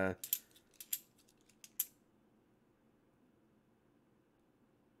 but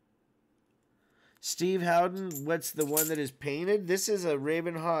Steve Howden, what's the one that is painted? This is a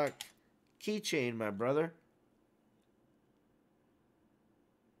RavenHawk keychain, my brother.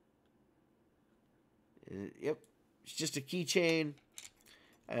 Yep, it's just a keychain,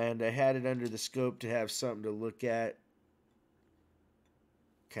 and I had it under the scope to have something to look at.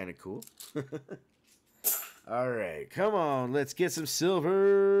 Kind of cool. All right, come on, let's get some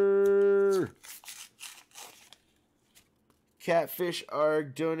silver. Catfish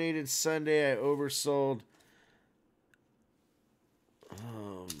ARG donated Sunday. I oversold.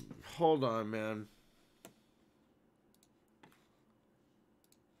 Hold on, man.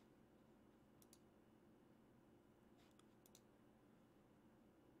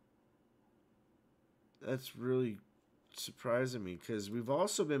 That's really surprising me because we've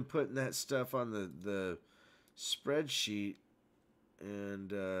also been putting that stuff on the spreadsheet,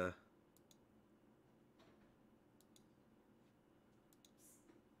 and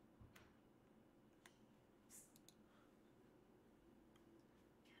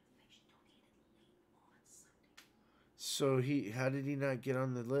so how did he not get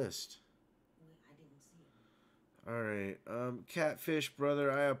on the list? I didn't see it. All right, Catfish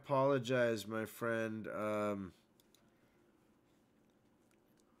brother, I apologize, my friend.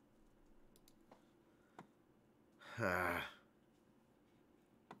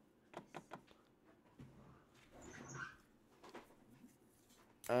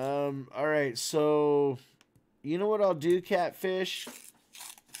 All right, so you know what I'll do, Catfish?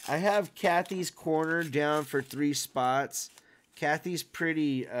 I have Kathy's corner down for 3 spots. Kathy's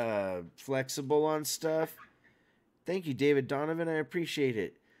pretty flexible on stuff. Thank you, David Donovan. I appreciate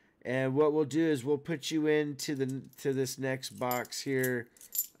it. And what we'll do is we'll put you into this next box here,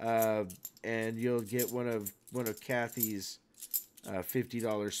 and you'll get one of Kathy's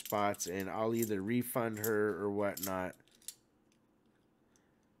 $50 spots, and I'll either refund her or whatnot.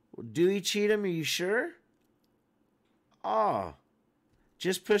 Dewey Cheatham, are you sure? Ah,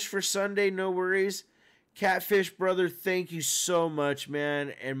 just push for Sunday, no worries. Catfish brother, thank you so much,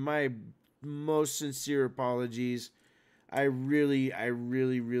 man, and my most sincere apologies. I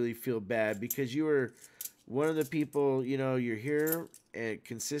really feel bad because you were one of the people, you know, you're here and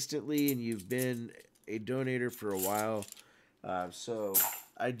consistently, and you've been a donator for a while. So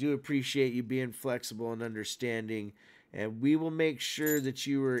I do appreciate you being flexible and understanding, and we will make sure that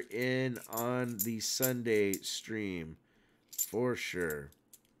you are in on the Sunday stream for sure.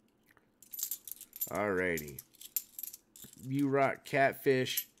 Alrighty. You rock,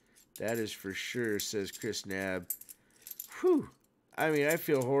 Catfish. That is for sure, says Chris Nab. Whew. I mean, I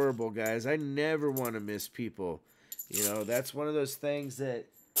feel horrible, guys. I never want to miss people. You know, that's one of those things that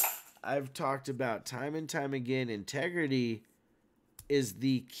I've talked about time and time again. Integrity is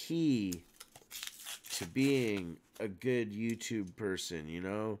the key to being a good YouTube person, you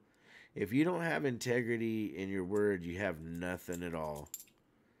know? If you don't have integrity in your word, you have nothing at all.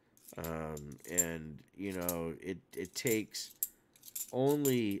 And, you know, it takes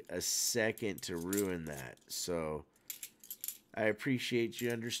only a second to ruin that. So I appreciate you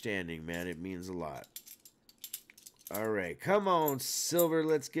understanding, man. It means a lot. All right, come on, Silver.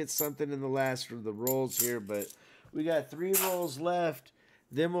 Let's get something in the last of the rolls here, but we got 3 rolls left.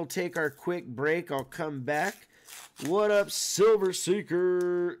 Then we'll take our quick break. I'll come back. What up, Silver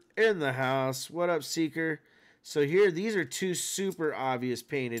Seeker in the house? What up, Seeker? So here, these are 2 super obvious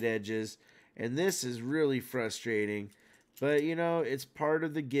painted edges, and this is really frustrating. But, you know, it's part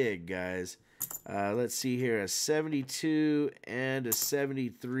of the gig, guys. Let's see here, a 72 and a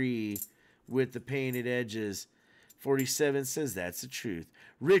 73 with the painted edges. 47 says that's the truth.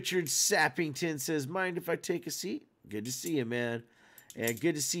 Richard Sappington says, mind if I take a seat? Good to see you, man. And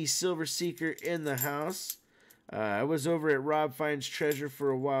good to see Silver Seeker in the house. I was over at Rob Finds Treasure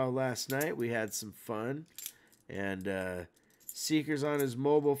for a while last night. We had some fun. And Seeker's on his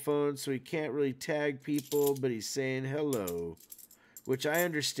mobile phone, so he can't really tag people, but he's saying hello. Which I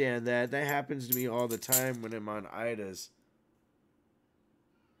understand that. That happens to me all the time when I'm on IDAs.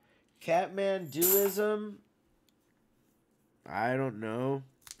 Catman Duism? I don't know.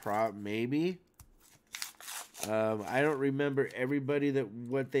 Maybe. I don't remember everybody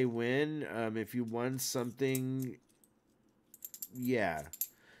what they win. If you won something, yeah.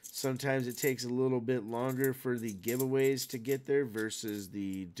 Sometimes it takes a little bit longer for the giveaways to get there versus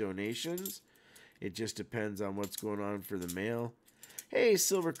the donations. It just depends on what's going on for the mail. Hey,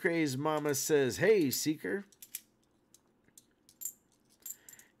 Silver Craze Mama says, hey, Seeker.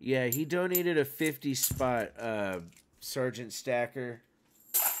 Yeah, he donated a 50 spot, Sergeant Stacker.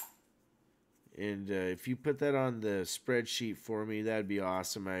 And if you put that on the spreadsheet for me, that'd be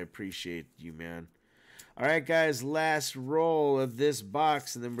awesome. I appreciate you, man. All right, guys, last roll of this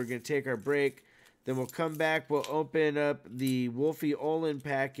box, and then we're going to take our break. Then we'll come back. We'll open up the Wolfie Olin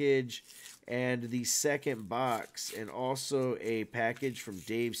package and the second box, and also a package from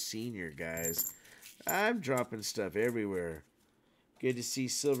Dave Sr., guys. I'm dropping stuff everywhere. Good to see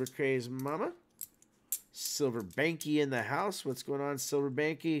Silver Craze Mama. Silver Banky in the house. What's going on, Silver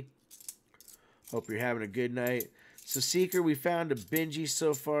Banky? Hope you're having a good night. So, Seeker, we found a Benji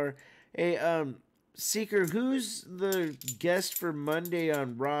so far. Hey, Seeker, who's the guest for Monday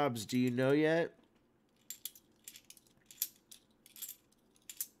on Rob's? Do you know yet?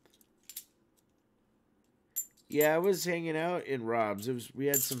 Yeah, I was hanging out in Rob's. We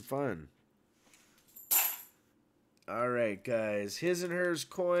had some fun. All right, guys. His and hers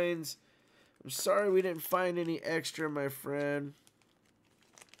coins. I'm sorry we didn't find any extra, my friend.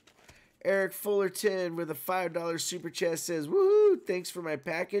 Eric Fullerton with a $5 super chat says, woohoo, thanks for my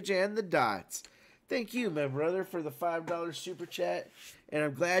package and the dots. Thank you, my brother, for the $5 super chat. And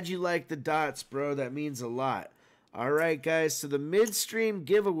I'm glad you like the dots, bro. That means a lot. All right, guys. So the midstream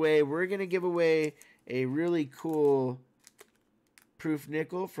giveaway, we're going to give away a really cool proof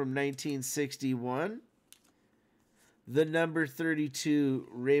nickel from 1961. The number 32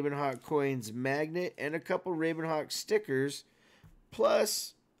 RavenHawk Coins magnet and a couple RavenHawk stickers.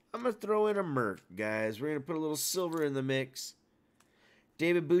 Plus, I'm going to throw in a Merc, guys. We're going to put a little silver in the mix.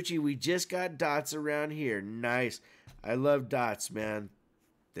 David Bucci, we just got dots around here. Nice. I love dots, man.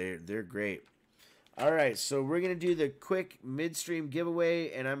 They're great. All right, so we're going to do the quick midstream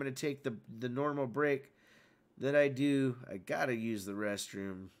giveaway, and I'm going to take the normal break that I do. I got to use the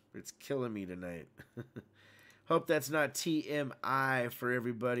restroom. It's killing me tonight. Hope that's not TMI for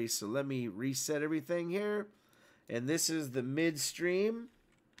everybody. So let me reset everything here. And this is the midstream.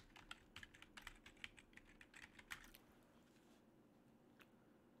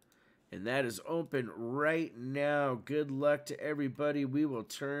 And that is open right now. Good luck to everybody. We will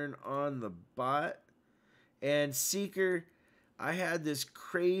turn on the bot. And Seeker, I had this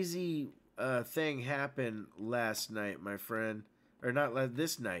crazy thing happen last night, my friend. Or not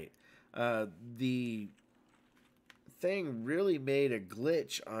this night. The thing really made a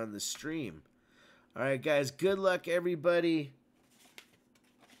glitch on the stream. All right, guys. Good luck, everybody.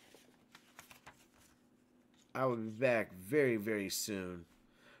 I will be back very, very soon.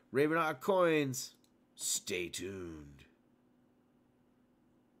 RavenHawk Coins, stay tuned.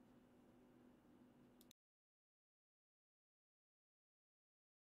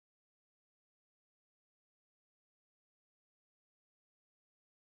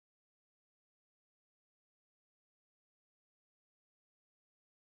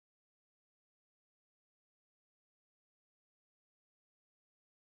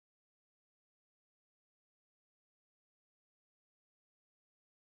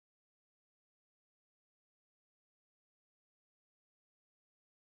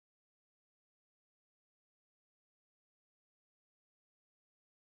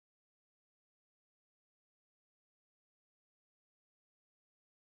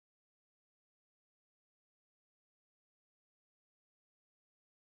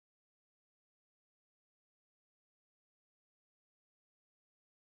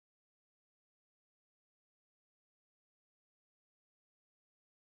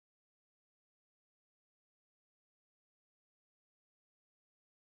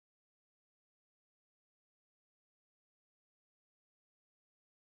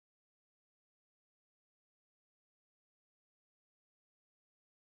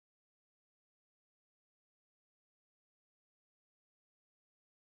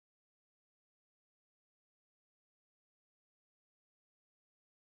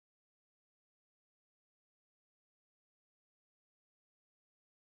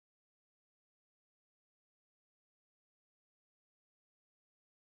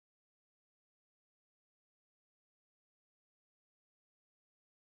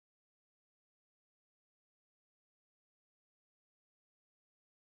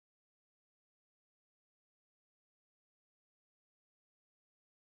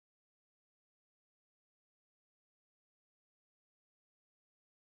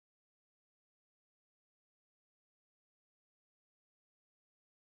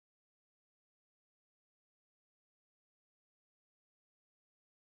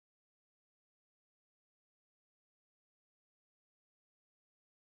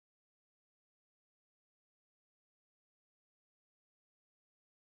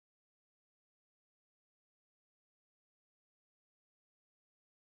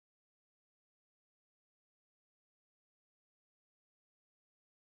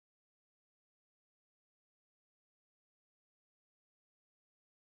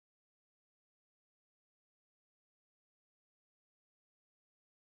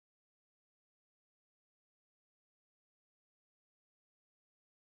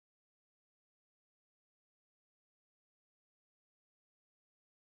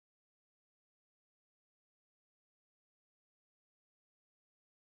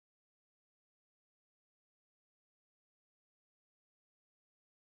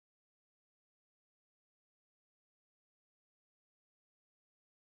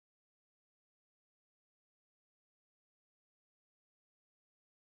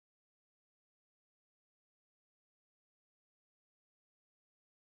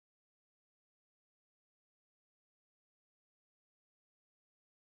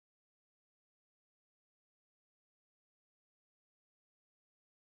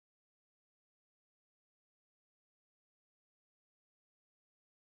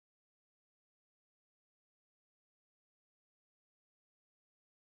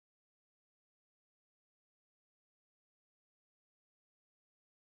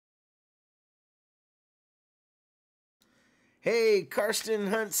 Hey, Karsten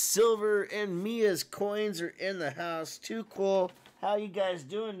Hunt Silver and Mia's coins are in the house. Too cool. How you guys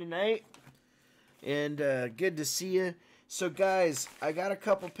doing tonight? And good to see you. So guys, I got a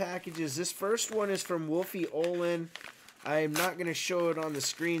couple packages. This first one is from Wolfie Olin. I'm not going to show it on the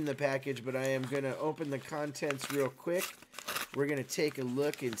screen, the package, but I am going to open the contents real quick. We're going to take a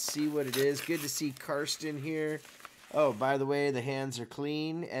look and see what it is. Good to see Karsten here. Oh, by the way, the hands are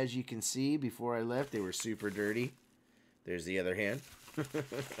clean. As you can see, before I left, they were super dirty. There's the other hand.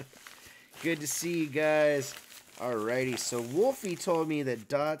 Good to see you guys. Alrighty, so Wolfie told me that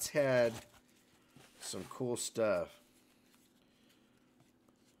Dots had some cool stuff.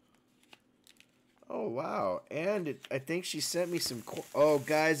 Oh, wow. And I think she sent me some... Oh,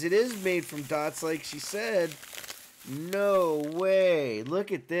 guys, it is made from Dots like she said. No way.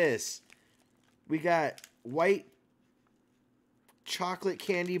 Look at this. We got white chocolate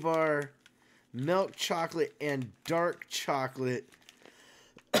candy bar, milk chocolate, and dark chocolate.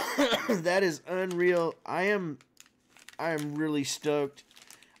 That is unreal. I am really stoked.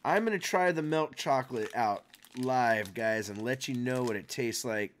 I'm going to try the milk chocolate out live, guys, and let you know what it tastes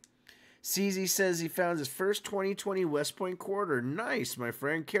like. CZ says he found his first 2020 West Point quarter. Nice, my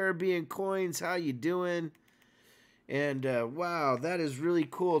friend. Caribbean Coins, how you doing? And, wow, that is really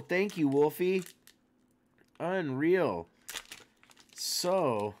cool. Thank you, Wolfie. Unreal.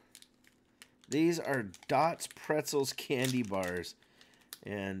 So, these are Dots Pretzels candy bars.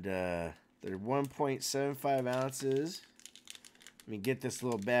 And, they're 1.75 ounces. Let me get this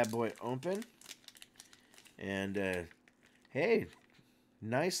little bad boy open. And, hey,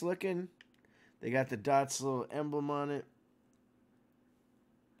 nice looking. They got the Dots little emblem on it.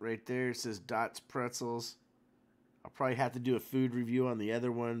 Right there, it says Dots Pretzels. I'll probably have to do a food review on the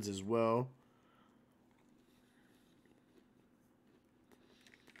other ones as well.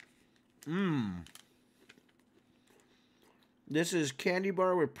 This is candy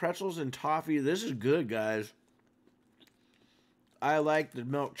bar with pretzels and toffee. This is good, guys. I like the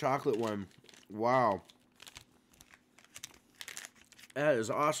milk chocolate one. Wow. That is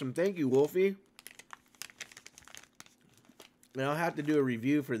awesome. Thank you, Wolfie. And I'll have to do a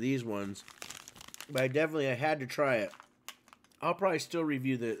review for these ones. But I had to try it. I'll probably still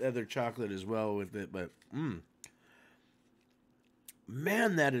review the other chocolate as well with it. But,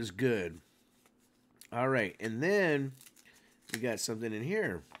 man, that is good. All right. And then we got something in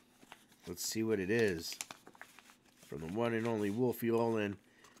here. Let's see what it is. From the one and only Wolfie Olin.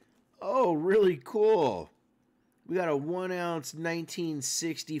 Oh, really cool. We got a 1 ounce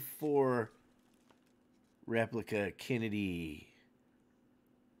 1964 replica Kennedy.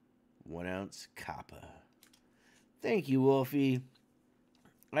 1 ounce copper. Thank you, Wolfie.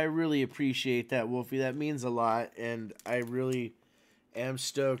 I really appreciate that, Wolfie. That means a lot, and I really am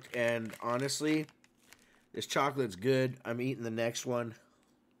stoked. And honestly, this chocolate's good. I'm eating the next one.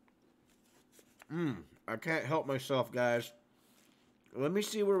 I can't help myself, guys. Let me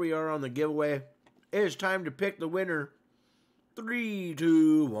see where we are on the giveaway. It is time to pick the winner. 3,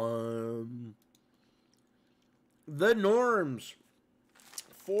 2, 1. The Norms.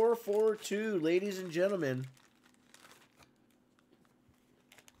 442, ladies and gentlemen,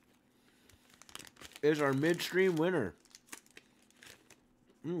 is our midstream winner.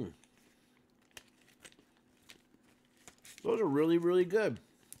 Those are really, really good.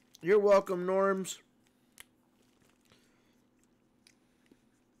 You're welcome, Norms.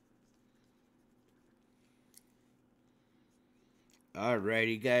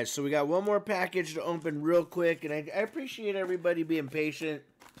 Alrighty, guys. So we got one more package to open real quick, and I appreciate everybody being patient.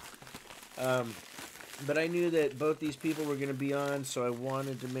 But I knew that both these people were going to be on, so I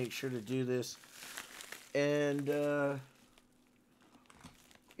wanted to make sure to do this. And,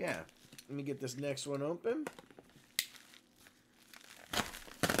 yeah. Let me get this next one open.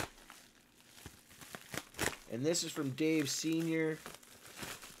 And this is from Dave Sr.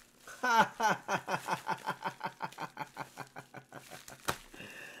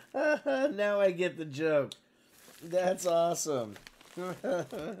 Now I get the joke. That's awesome.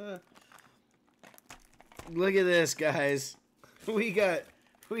 Look at this, guys. We got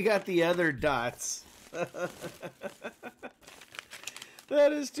the other Dots.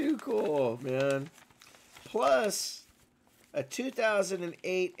 That is too cool, man. Plus a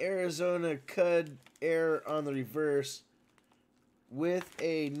 2008 Arizona Cud Air on the reverse with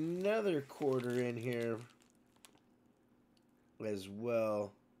another quarter in here as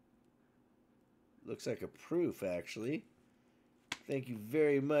well. Looks like a proof, actually. Thank you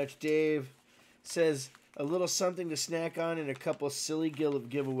very much, Dave. Says a little something to snack on and a couple silly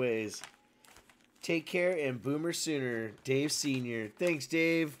giveaways. Take care and boomer sooner, Dave Sr. Thanks,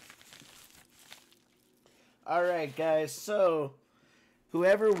 Dave. All right, guys. So,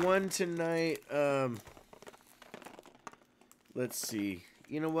 whoever won tonight, let's see.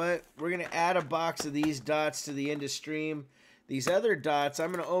 You know what? We're going to add a box of these dots to the end of stream. These other dots,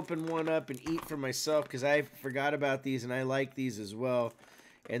 I'm going to open one up and eat for myself because I forgot about these and I like these as well.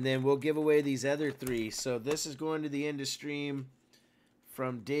 And then we'll give away these other 3. So this is going to the end of stream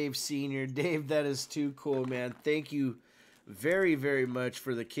from Dave Sr. Dave, that is too cool, man. Thank you very, very much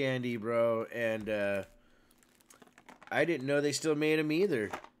for the candy, bro. And I didn't know they still made them either.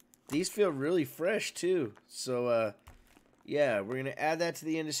 These feel really fresh, too. So, yeah, we're going to add that to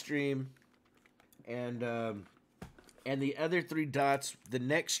the end of stream. And the other 3 dots, the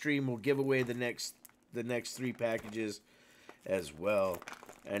next stream will give away the next 3 packages as well.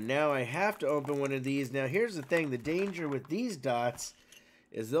 And now I have to open one of these. Now, here's the thing. The danger with these dots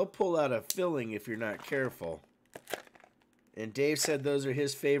is they'll pull out a filling if you're not careful. And Dave said those are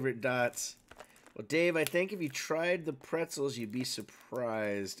his favorite dots. Well, Dave, I think if you tried the pretzels, you'd be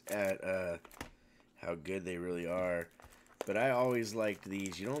surprised at how good they really are. But I always liked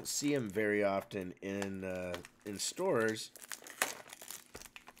these. You don't see them very often in stores.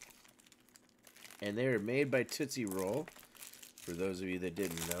 And they are made by Tootsie Roll, for those of you that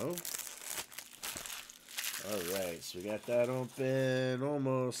didn't know. Alright, so we got that open,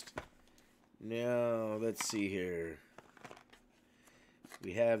 almost. Now, let's see here.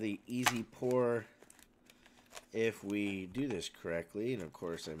 We have the easy pour if we do this correctly. And of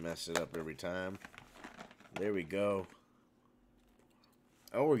course, I mess it up every time. There we go.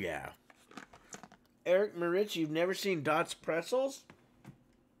 Oh, yeah. Eric Maritz, you've never seen Dot's Pretzels?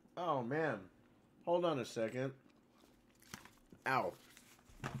 Oh, man. Hold on a second. Ow.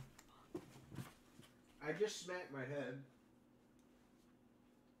 I just smacked my head.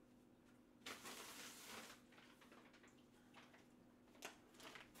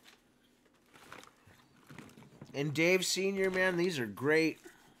 And Dave Sr., man, these are great.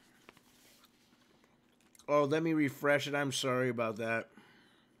 Oh, let me refresh it. I'm sorry about that.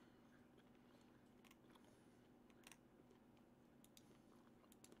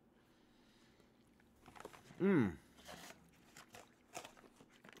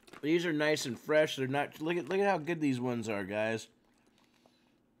 These are nice and fresh. They're not. Look at how good these ones are, guys.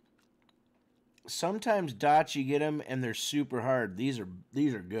 Sometimes dots you get them and they're super hard. These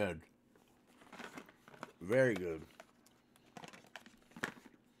are good. Very good.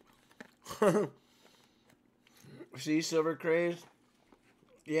 See, Silver Craze?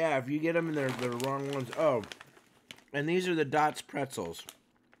 Yeah, if you get them and they're the wrong ones. Oh, and these are the Dots Pretzels.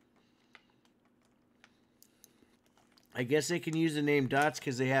 I guess they can use the name Dots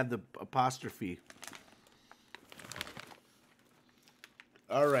because they have the apostrophe.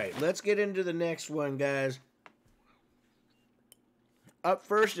 Alright, let's get into the next one, guys. Up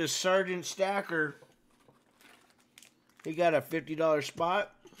first is Sergeant Stacker. He got a $50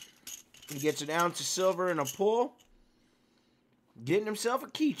 spot. He gets an ounce of silver and a pull. Getting himself a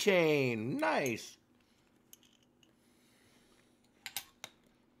keychain. Nice.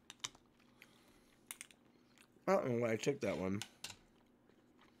 I don't know why I took that one.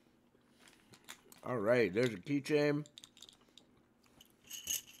 Alright, there's a keychain.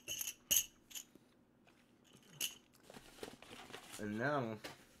 And now,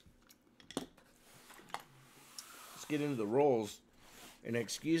 let's get into the rolls. And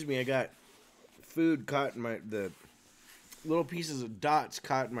excuse me, I got food caught in the little pieces of dots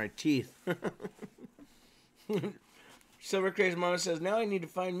caught in my teeth. Silver Craze Mama says, now I need to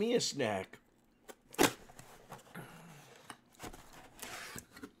find me a snack.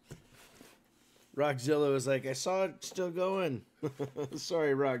 Rockzilla was like, I saw it still going.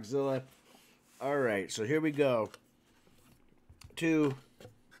 Sorry, Rockzilla. Alright, so here we go. 2,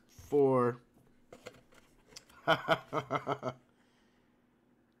 4.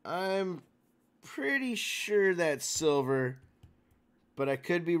 I'm pretty sure that's silver, but I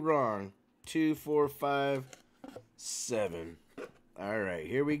could be wrong. 2, 4, 5, 7. Alright,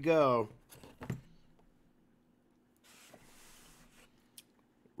 here we go.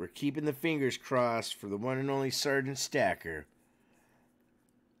 We're keeping the fingers crossed for the one and only Sergeant Stacker.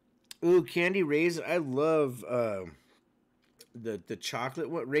 Ooh, candy raisin. I love the chocolate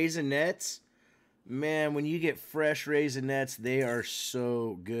one. Raisinets. Man, when you get fresh Raisinets, they are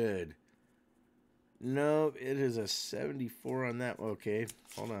so good. No, it is a 74 on that. Okay,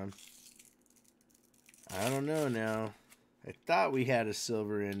 hold on. I don't know now. I thought we had a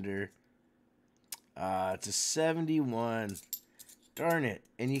silver ender. It's a 71. Darn it.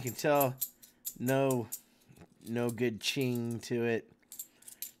 And you can tell no good ching to it.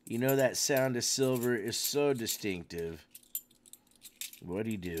 You know that sound of silver is so distinctive. What'd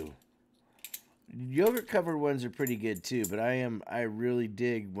he do? Yogurt covered ones are pretty good too, but I really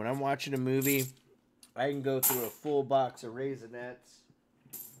dig when I'm watching a movie. I can go through a full box of Raisinets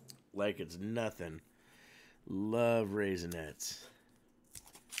like it's nothing. Love Raisinets.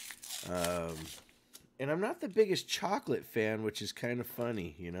 And I'm not the biggest chocolate fan, which is kind of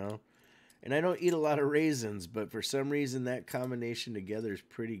funny, you know. And I don't eat a lot of raisins, but for some reason that combination together is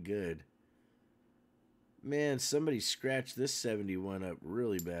pretty good. Man, somebody scratched this 71 up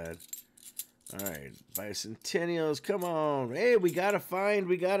really bad. All right, Bicentennials, come on. Hey, we got an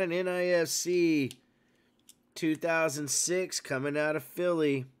NIFC 2006 coming out of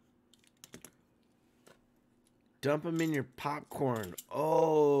Philly. Dump them in your popcorn.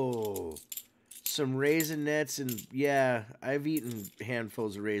 Oh, some Raisinets. And yeah, I've eaten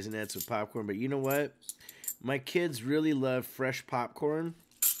handfuls of Raisinets with popcorn, but you know what? My kids really love fresh popcorn.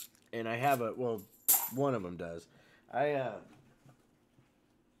 And I have well, one of them does. I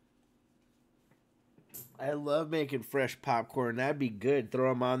love making fresh popcorn. That'd be good. Throw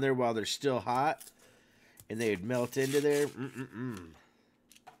them on there while they're still hot. And they'd melt into there.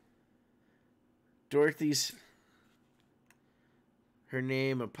 Dorothy's... Her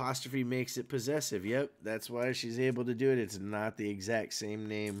name apostrophe makes it possessive. Yep, that's why she's able to do it. It's not the exact same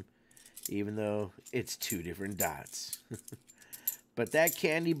name, even though it's two different dots. But that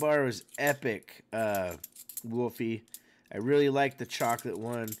candy bar was epic, Wolfie. I really like the chocolate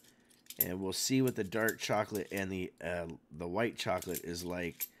one, and we'll see what the dark chocolate and the white chocolate is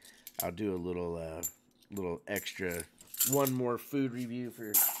like. I'll do a little extra, one more food review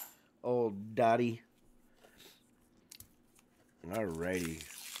for old Dottie. Alrighty.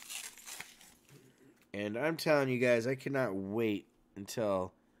 And I'm telling you guys, I cannot wait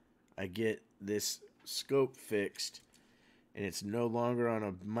until I get this scope fixed and it's no longer on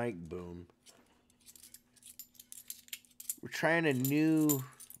a mic boom. We're trying a new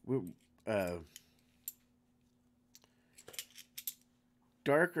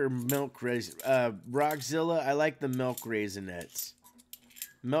darker milk raisin. Rockzilla, I like the milk Raisinets.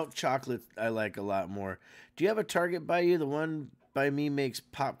 Milk chocolate I like a lot more. Do you have a Target by you? The one by me makes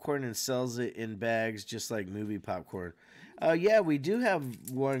popcorn and sells it in bags just like movie popcorn. Yeah, we do have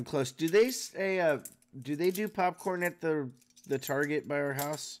one close. Do they say do they do popcorn at the Target by our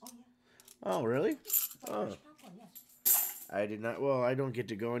house? Oh, yeah. Oh, really? Oh. Fresh popcorn, yes. I did not. Well, I don't get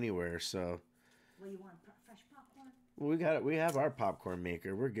to go anywhere, so. Well, you want fresh popcorn? Well, we got it. We have our popcorn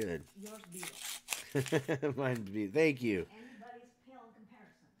maker. We're good. Yours be it. Mine be. Thank you. Anybody's pale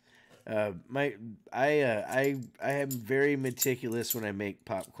in comparison. I am very meticulous when I make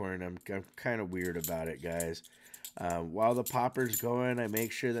popcorn. I'm kind of weird about it, guys. While the popper's going, I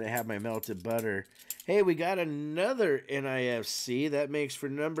make sure that I have my melted butter. Hey, we got another NIFC. That makes for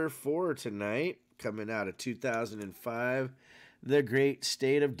number 4 tonight, coming out of 2005. The great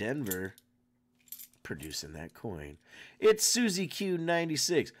state of Denver, producing that coin. It's Susie Q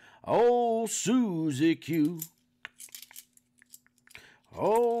 96. Oh, Susie Q.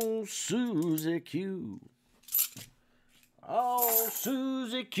 Oh, Susie Q. Oh,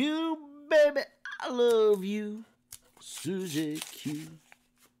 Susie Q, baby, I love you. Susie Q.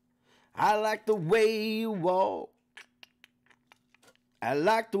 I like the way you walk. I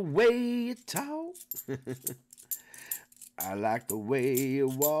like the way you talk. I like the way you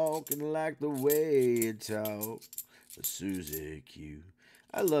walk and like the way you talk. Susie Q.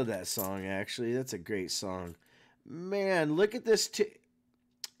 I love that song, actually. That's a great song. Man, look at this.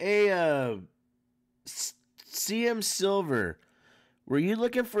 CM Silver. Were you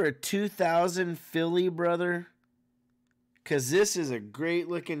looking for a 2000 Philly, brother? Because this is a great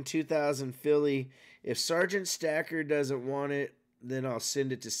looking 2000 Philly. If Sergeant Stacker doesn't want it, then I'll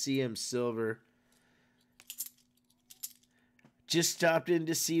send it to CM Silver. Just stopped in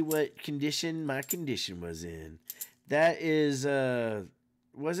to see what condition my condition was in. That is,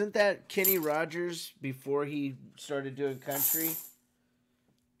 wasn't that Kenny Rogers before he started doing country?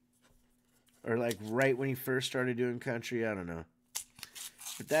 Or like right when he first started doing country? I don't know.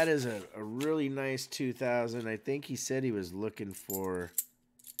 But that is a really nice 2000. I think he said he was looking for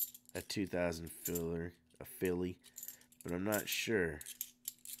a 2000 Philly, but I'm not sure.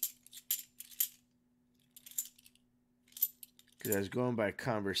 Because I was going by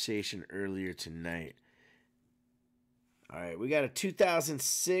conversation earlier tonight. All right, we got a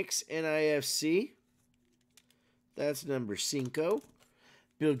 2006 NIFC. That's number 5.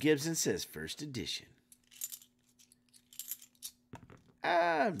 Bill Gibson says first edition.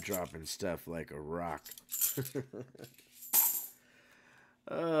 I'm dropping stuff like a rock.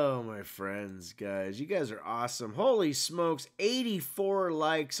 Oh, my friends, guys. You guys are awesome. Holy smokes, 84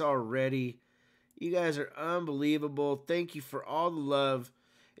 likes already. You guys are unbelievable. Thank you for all the love.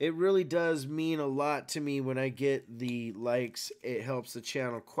 It really does mean a lot to me when I get the likes. It helps the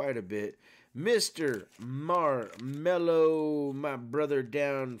channel quite a bit. Mr. Marmello, my brother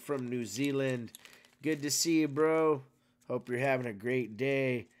down from New Zealand. Good to see you, bro. Hope you're having a great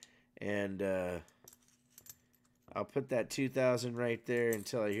day. And I'll put that 2,000 right there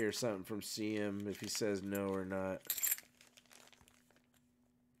until I hear something from CM, if he says no or not.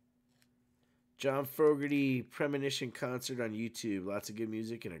 John Fogerty Premonition concert on YouTube. Lots of good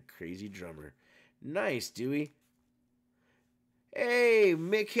music and a crazy drummer. Nice, Dewey. Hey,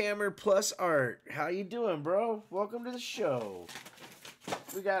 Mick Hammer plus Art. How you doing, bro? Welcome to the show.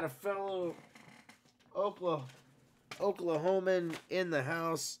 We got a fellow Oklahoman in the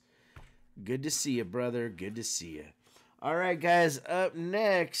house. Good to see you, brother. Good to see you. All right, guys. Up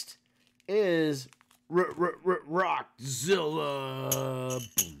next is Rockzilla.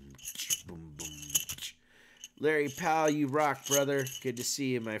 Boom, boom, boom. Larry Powell, you rock, brother. Good to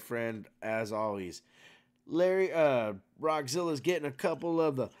see you, my friend, as always. Rockzilla's getting a couple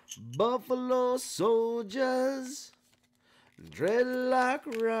of the Buffalo Soldiers.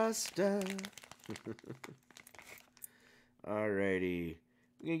 Dreadlock Rasta. Alrighty.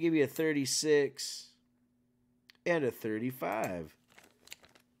 I'm going to give you a 36 and a 35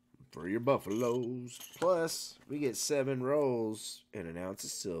 for your Buffaloes. Plus, we get 7 rolls and an ounce of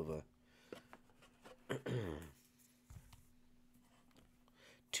silver.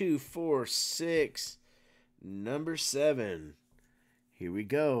 2, 4, 6. Number 7. Here we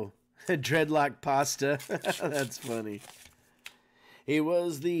go. Dreadlock pasta. That's funny. He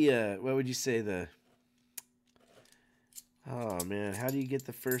was the, what would you say, the... Oh, man. How do you get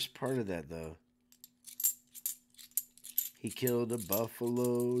the first part of that, though? He killed a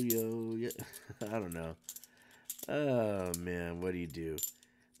buffalo, yo. Yeah. I don't know. Oh, man. What do you do?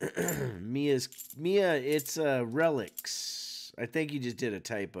 Mia, it's relics. I think you just did a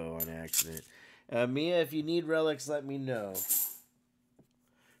typo on accident. Mia, if you need relics, let me know.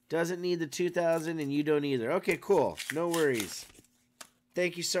 Doesn't need the 2,000 and you don't either. Okay, cool. No worries.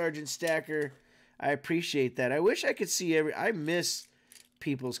 Thank you, Sergeant Stacker. I appreciate that. I wish I could see I miss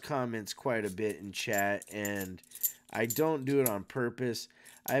people's comments quite a bit in chat, and I don't do it on purpose.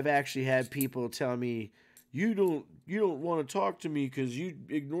 I've actually had people tell me, you don't want to talk to me because you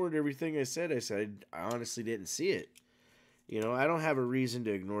ignored everything I said. I honestly didn't see it. You know, I don't have a reason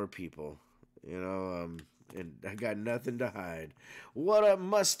to ignore people. You know, and I got nothing to hide. What up,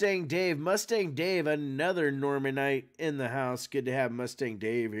 Mustang Dave? Mustang Dave, another Normanite in the house. Good to have Mustang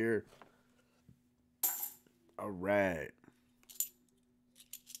Dave here. All right.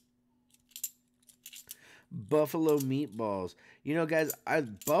 Buffalo meatballs. You know, guys,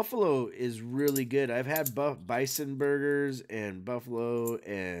 buffalo is really good. I've had bison burgers and buffalo,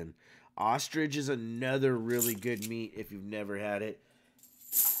 and ostrich is another really good meat if you've never had it.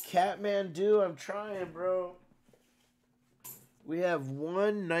 Catmandu, I'm trying, bro. We have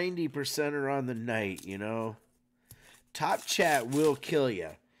 190%er on the night, you know. Top chat will kill you.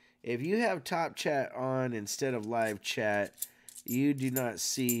 If you have top chat on instead of live chat, you do not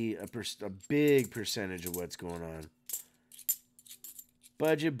see a big percentage of what's going on.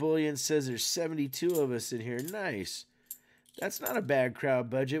 Budget Bullion says there's 72 of us in here. Nice. That's not a bad crowd,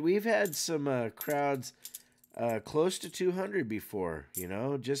 Budget. We've had some crowds close to 200 before, you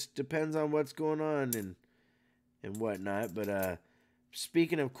know. Just depends on what's going on and whatnot. But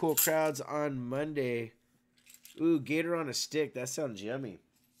speaking of cool crowds, on Monday, ooh, gator on a stick. That sounds yummy.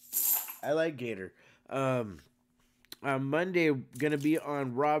 I like gator. On Monday, going to be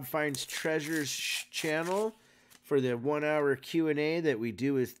on Rob Finds Treasures channel for the 1-hour Q&A that we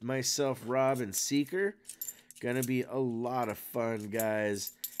do with myself, Rob, and Seeker. Going to be a lot of fun,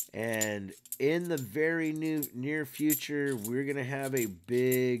 guys. And in the very near future, we're going to have a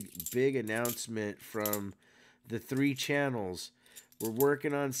big announcement from the 3 channels. We're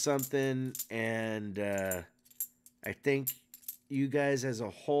working on something, and I think you guys as a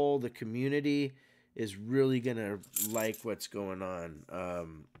whole, the community, is really going to like what's going on.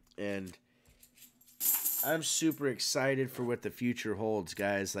 And I'm super excited for what the future holds,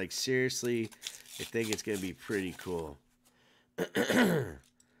 guys. Like, seriously, I think it's going to be pretty cool.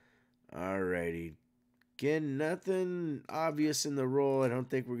 Alrighty. Again, nothing obvious in the roll. I don't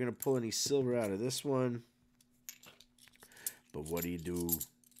think we're going to pull any silver out of this one. But what do you do?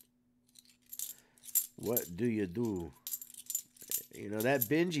 What do you do? You know, that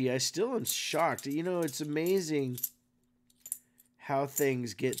Benji, I still am shocked. You know, it's amazing how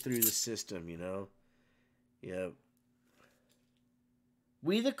things get through the system, you know? Yep.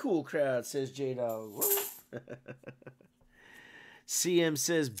 We the cool crowd, says J-Dog. CM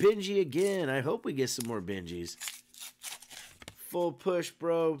says, Benji again. I hope we get some more Benjis. full push,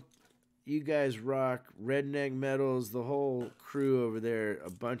 bro. You guys rock. Redneck Metals, the whole crew over there, a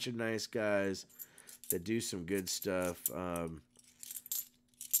bunch of nice guys that do some good stuff.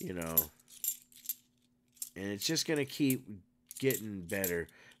 You know, and it's just going to keep getting better.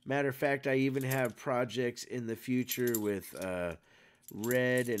 Matter of fact, I even have projects in the future with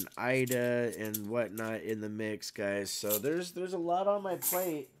Red and Ida and whatnot in the mix, guys. So there's a lot on my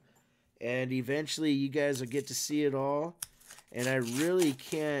plate, and eventually you guys will get to see it all. And I really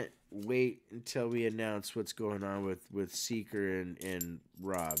can't wait until we announce what's going on with Seeker and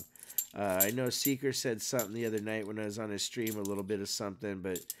Rob. I know Seeker said something the other night when I was on his stream, a little bit of something,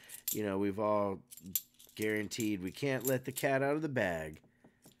 but you know, we've all guaranteed we can't let the cat out of the bag.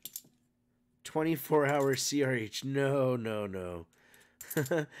 24-hour CRH. No, no, no.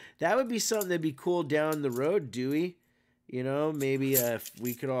 That would be something that'd be cool down the road, Dewey. You know, maybe if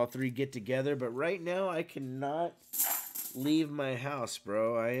we could all three get together. But right now, I cannot leave my house,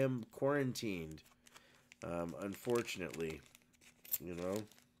 bro. I am quarantined, unfortunately. You know.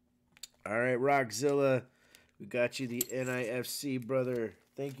 All right, Rockzilla. We got you the NIFC, brother.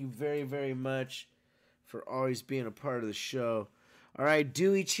 Thank you very, very much for always being a part of the show. All right,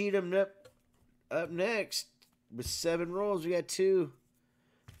 Dewey Cheatham up next with 7 rolls. We got 2,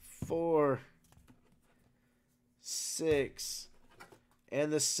 4, 6,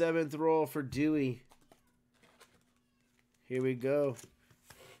 and the 7th roll for Dewey. Here we go.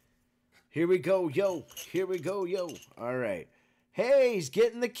 Here we go, yo. Here we go, yo. All right. Hey, he's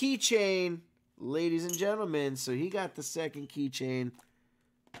getting the keychain, ladies and gentlemen. So he got the second keychain.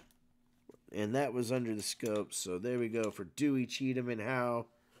 And that was under the scope. So there we go for Dewey, Cheatham, and Howe.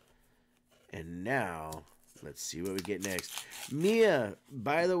 And now, let's see what we get next. Mia,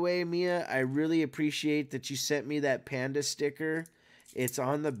 by the way, Mia, I really appreciate that you sent me that panda sticker. It's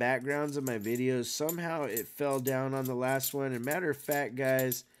on the backgrounds of my videos. Somehow it fell down on the last one. And matter of fact,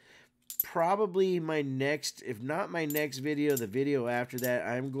 guys, probably my next, if not my next video, the video after that,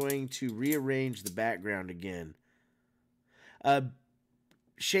 I'm going to rearrange the background again.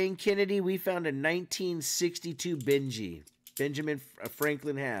 Shane Kennedy, we found a 1962 Benjamin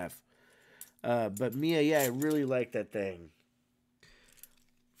Franklin half. But Mia, yeah, I really like that thing.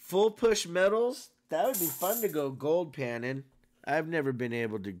 Full push metals, that would be fun to go gold panning. I've never been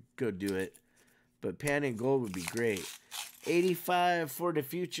able to go do it, but panning gold would be great. 85 for the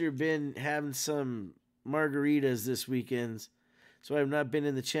future. Been having some margaritas this weekend, so I've not been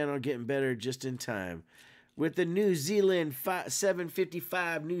in the channel, getting better just in time. With the New Zealand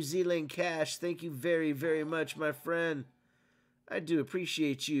 755 New Zealand cash. Thank you very, very much, my friend. I do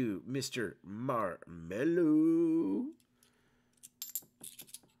appreciate you, Mr. Marmelo.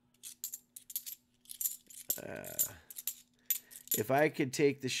 If I could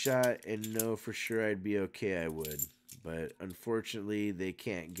take the shot and know for sure I'd be okay, I would. But unfortunately, they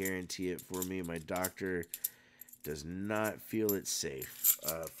can't guarantee it for me. My doctor does not feel it's safe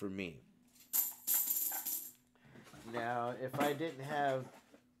for me. Now, if I didn't have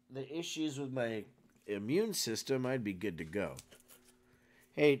the issues with my immune system, I'd be good to go.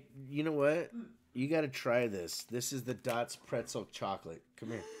 Hey, you know what? You got to try this. This is the Dots Pretzel Chocolate.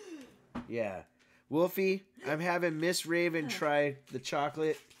 Come here. Yeah. Wolfie, I'm having Miss Raven try the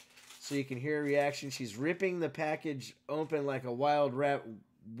chocolate so you can hear her reaction. She's ripping the package open like a wild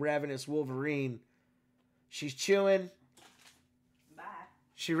ravenous Wolverine. She's chewing. Bye.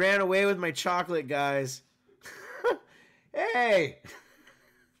 She ran away with my chocolate, guys. Hey!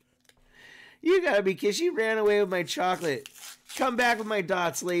 You gotta be kidding. She ran away with my chocolate. Come back with my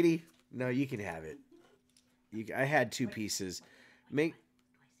dots, lady. No, you can have it. I had 2 pieces.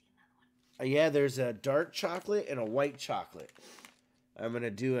 Yeah, there's a dark chocolate and a white chocolate. I'm going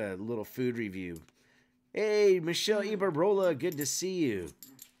to do a little food review. Hey, Michelle Ibarrola, good to see you.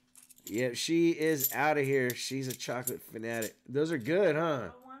 Yep, she is out of here. She's a chocolate fanatic. Those are good, huh?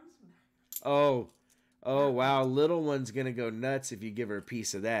 Oh, wow. Little one's going to go nuts if you give her a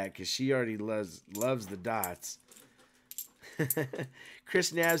piece of that because she already loves the dots.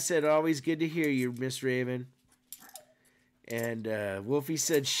 Chris Nav said, always good to hear you, Miss Raven. And Wolfie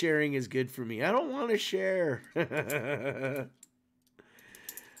said, sharing is good for me. I don't want to share.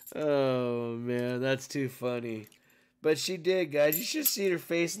 Oh, man, that's too funny. But she did, guys. You should see her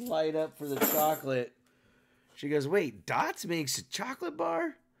face light up for the chocolate. She goes, wait, Dots makes a chocolate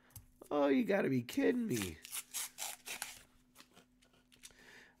bar? Oh, you got to be kidding me.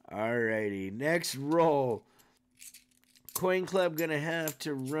 Alrighty, next roll. Coin Club gonna have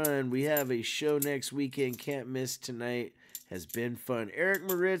to run. We have a show next weekend. Can't miss tonight. Has been fun. Eric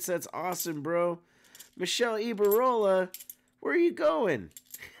Moritz, that's awesome, bro. Michelle Ibarola, where are you going?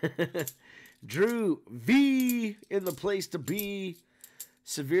 Drew V in the place to be.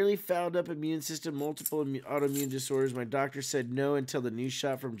 Severely fouled up immune system, multiple autoimmune disorders. My doctor said no until the new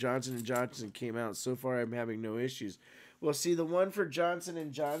shot from Johnson & Johnson came out. So far, I'm having no issues. Well, see, the one for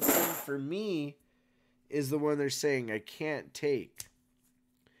Johnson & Johnson, for me, is the one they're saying I can't take.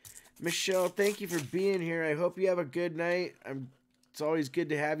 Michelle, thank you for being here. I hope you have a good night. It's always good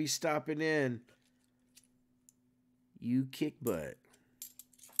to have you stopping in. You kick butt.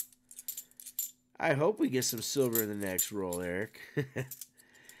 I hope we get some silver in the next roll, Eric.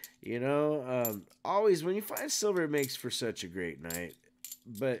 You know, always when you find silver, it makes for such a great night.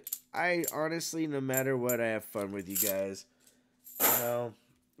 But I honestly, no matter what, I have fun with you guys. You know,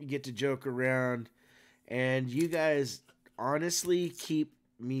 you get to joke around. And you guys honestly keep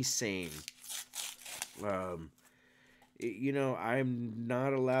me sane. You know, I'm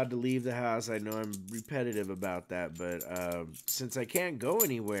not allowed to leave the house. I know I'm repetitive about that. But since I can't go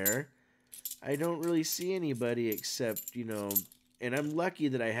anywhere, I don't really see anybody except, you know... And I'm lucky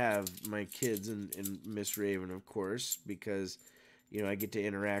that I have my kids and Miss Raven, of course, because, you know, I get to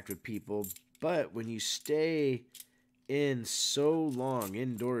interact with people. But when you stay in so long,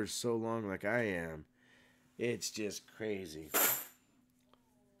 indoors so long like I am, it's just crazy.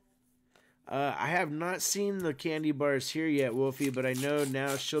 I have not seen the candy bars here yet, Wolfie, but I know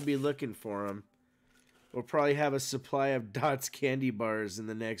now she'll be looking for them. We'll probably have a supply of Dot's candy bars in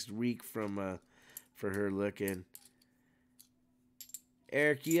the next week for her looking.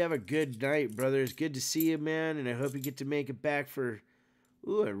 Eric, you have a good night, brother. It's good to see you, man, and I hope you get to make it back for,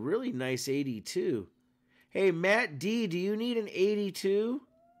 ooh, a really nice 82. Hey, Matt D, do you need an 82?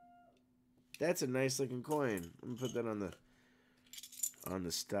 That's a nice looking coin. Let me put that on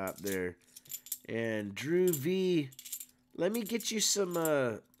the stop there. And Drew V, let me get you some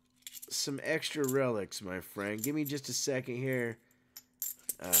extra relics, my friend. Give me just a second here.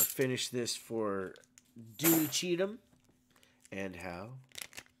 Finish this for Dewey Cheatham. And how?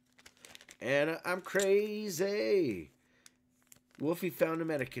 And I'm crazy. Wolfie found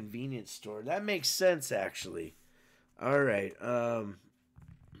him at a convenience store. That makes sense, actually. All right. Oh,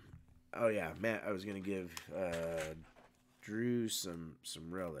 yeah. Matt, I was going to give Drew some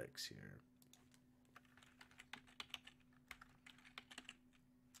relics here.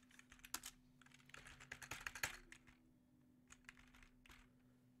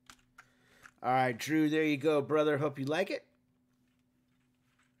 All right, Drew, there you go, brother. Hope you like it.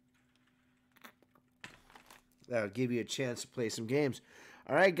 That'll give you a chance to play some games.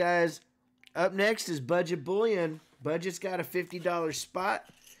 All right, guys. Up next is Budget Bullion. Budget's got a $50 spot.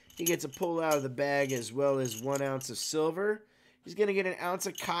 He gets a pull out of the bag as well as 1 ounce of silver. He's going to get an ounce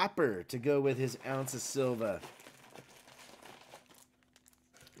of copper to go with his ounce of silver.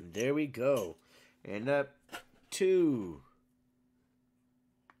 And there we go. And up to...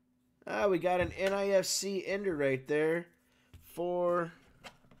 we got an NIFC Ender right there. 4,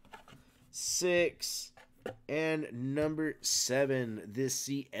 6... and number 7, this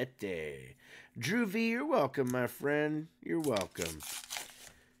Siete. Drew V, you're welcome, my friend. You're welcome.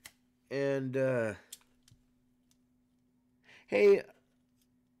 And, hey,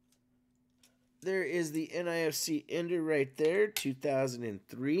 there is the NIFC Ender right there,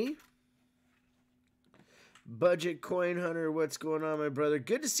 2003. Budget Coin Hunter, what's going on, my brother?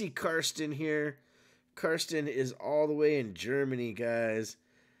 Good to see Karsten here. Karsten is all the way in Germany, guys.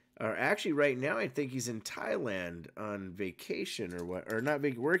 Or actually, right now, I think he's in Thailand on vacation or what. Or not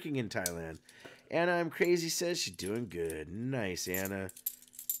working in Thailand. Anna, I'm crazy, says she's doing good. Nice, Anna.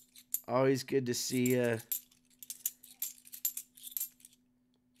 Always good to see you.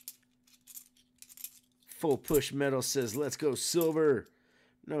 Full Push Metal says, let's go silver.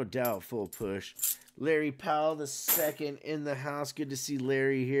 No doubt, Full Push. Larry Powell, the second in the house. Good to see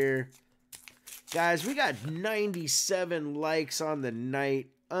Larry here. Guys, we got 97 likes on the night.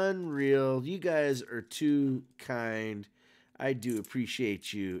 Unreal. You guys are too kind. I do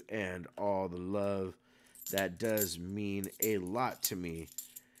appreciate you and all the love. That does mean a lot to me.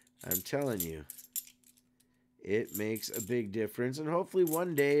 I'm telling you. It makes a big difference. And hopefully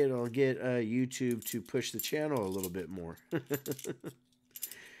one day it'll get YouTube to push the channel a little bit more.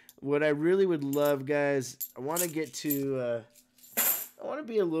 What I really would love, guys, I want to get to... I want to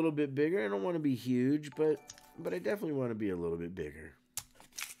be a little bit bigger. I don't want to be huge, but I definitely want to be a little bit bigger.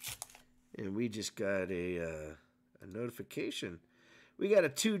 And we just got a notification. We got a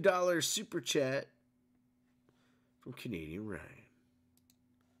 $2 super chat from Canadian Ryan.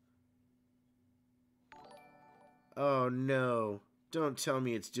 Oh, no. Don't tell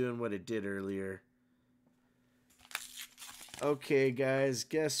me it's doing what it did earlier. Okay, guys,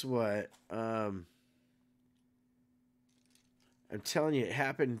 guess what? I I'm telling you, it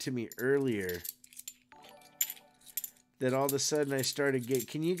happened to me earlier. That all of a sudden I started getting...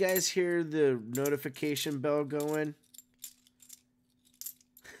 Can you guys hear the notification bell going?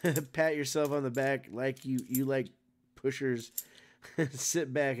 Pat yourself on the back like you like pushers.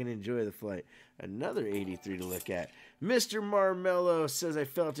 Sit back and enjoy the flight. Another 83 to look at. Mr. Marmello says, I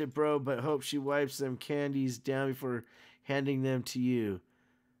felt it, bro, but hope she wipes them candies down before handing them to you.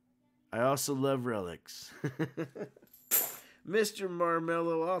 I also love relics. Mr.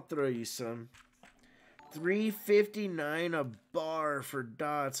 Marmello, I'll throw you some. $3.59 a bar for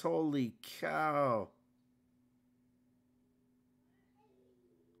dots. Holy cow.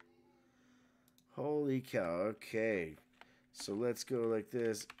 Holy cow. Okay. So let's go like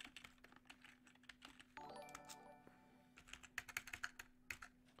this.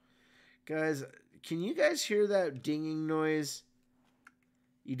 Guys, can you guys hear that dinging noise?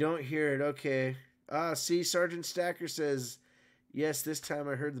 You don't hear it. Okay. Ah, see, Sergeant Stacker says, yes, this time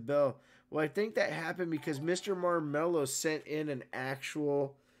I heard the bell. Well, I think that happened because Mr. Marmello sent in an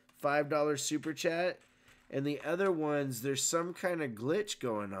actual $5 super chat. And the other ones, there's some kind of glitch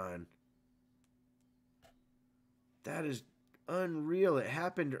going on. That is unreal. It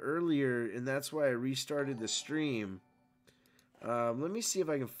happened earlier, and that's why I restarted the stream. Let me see if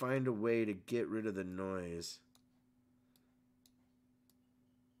I can find a way to get rid of the noise.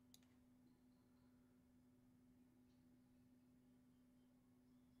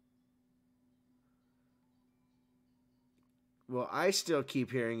 Well, I still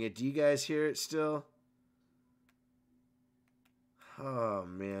keep hearing it. Do you guys hear it still? Oh,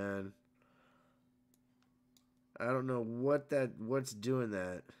 man. I don't know what's doing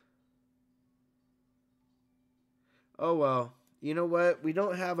that. Oh, well. You know what? We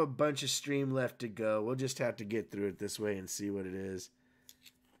don't have a bunch of stream left to go. We'll just have to get through it this way and see what it is.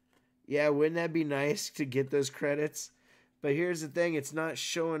 Yeah, wouldn't that be nice to get those credits? But here's the thing. It's not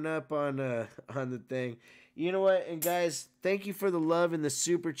showing up on the thing. You know what? And guys, thank you for the love and the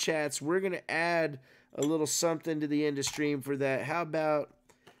super chats. We're going to add a little something to the end of stream for that. How about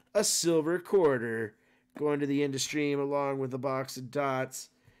a silver quarter going to the end of stream along with a box of dots?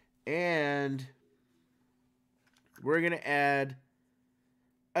 And we're going to add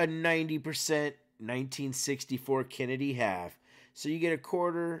a 90% 1964 Kennedy half. So you get a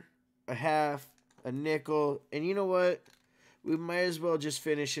quarter, a half, a nickel, and you know what? We might as well just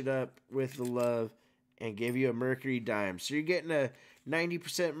finish it up with the love and give you a Mercury dime. So you're getting a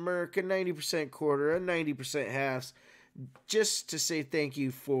 90% Merc, a 90% quarter, a 90% halves, just to say thank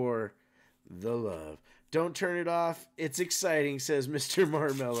you for the love. Don't turn it off. It's exciting, says Mr.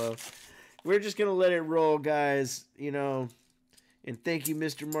 Marmello. We're just going to let it roll, guys, you know. And thank you,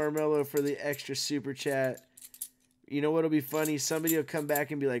 Mr. Marmello, for the extra super chat. You know what'll be funny? Somebody will come back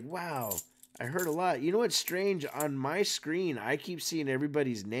and be like, wow, I heard a lot. You know what's strange? On my screen, I keep seeing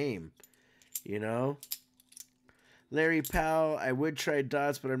everybody's name. You know? Larry Powell, I would try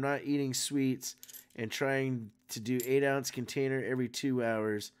dots, but I'm not eating sweets and trying to do 8-ounce container every 2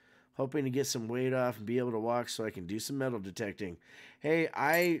 hours. Hoping to get some weight off and be able to walk so I can do some metal detecting. Hey,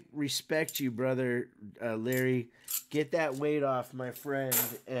 I respect you, brother, Larry. Get that weight off, my friend,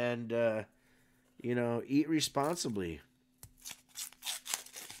 and, you know, eat responsibly.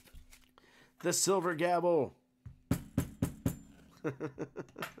 The Silver Gabble.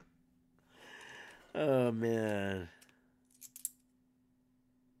 Oh, man.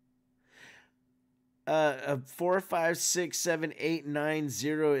 4, 5, 6, 7, 8, 9,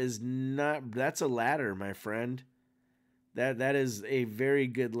 0 is not. That's a ladder, my friend. That is a very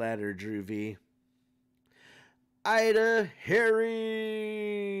good ladder, Drew V. Ida Herring.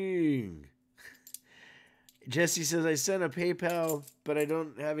 Jesse says, I sent a PayPal, but I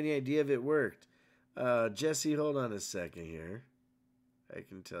don't have any idea if it worked. Jesse, hold on a second here. I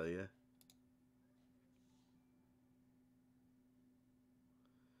can tell you.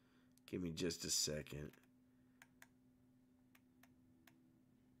 Give me just a second.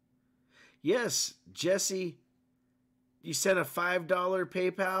 Yes, Jesse, you sent a $5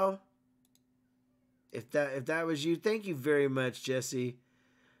 PayPal. If that was you, thank you very much, Jesse.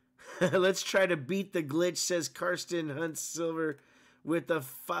 Let's try to beat the glitch, says Karsten Hunt Silver with a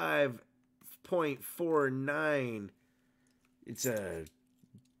 5.49. It's a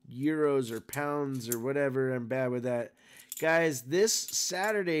euros or pounds or whatever. I'm bad with that. Guys, this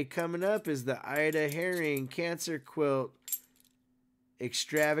Saturday coming up is the Ida Herring Cancer Quilt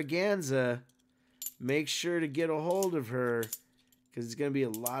Extravaganza. Make sure to get a hold of her because it's going to be a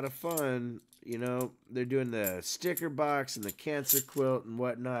lot of fun. You know, they're doing the sticker box and the cancer quilt and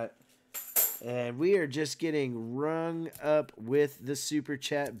whatnot. And we are just getting rung up with the super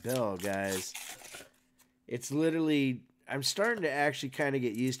chat bell, guys. It's literally, I'm starting to actually kind of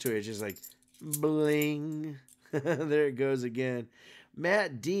get used to it. It's just like bling. There it goes again.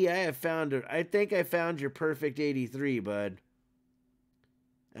 Matt D, I think I found your perfect 83, bud.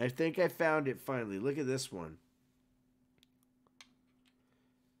 I think I found it finally. Look at this one.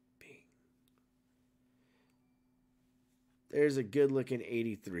 Bing. There's a good looking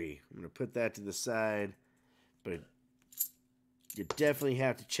 83. I'm going to put that to the side. But you definitely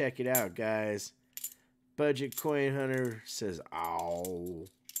have to check it out, guys. Budget Coin Hunter says, ow.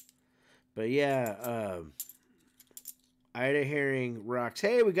 But yeah, Ida Herring rocks.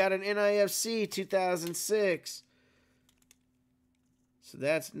 Hey, we got an NIFC 2006. So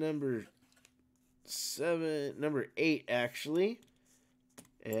that's number 8 actually.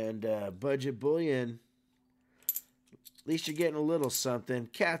 And Budget Bullion. At least you're getting a little something.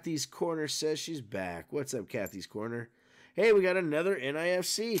 Kathy's Corner says she's back. What's up, Kathy's Corner? Hey, we got another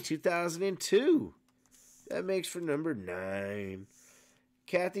NIFC 2002. That makes for number 9.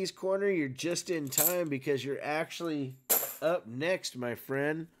 Kathy's Corner, you're just in time because you're actually up next, my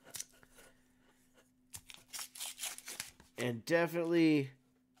friend. And definitely,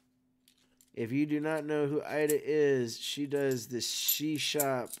 if you do not know who Ida is, she does the She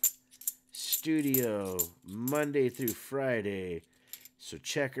Shop Studio Monday through Friday. So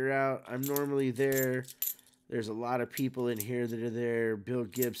check her out. I'm normally there. There's a lot of people in here that are there. Bill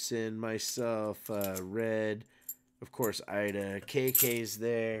Gibson, myself, Red, of course, Ida. KK's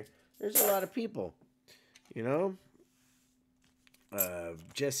there. There's a lot of people, you know.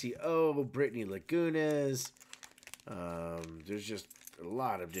 Jesse O, Brittany Lagunas. There's just a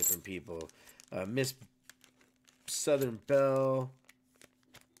lot of different people. Miss Southern Belle.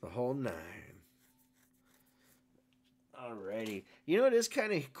 The whole 9. Alrighty. You know, it is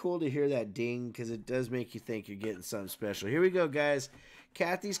kind of cool to hear that ding because it does make you think you're getting something special. Here we go, guys.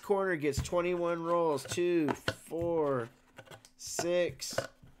 Kathy's Corner gets 21 rolls. 2, 4, 6,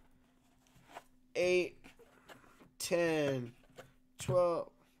 8, 10, 12.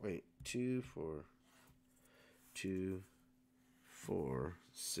 Wait, 2, 4, 2, 4,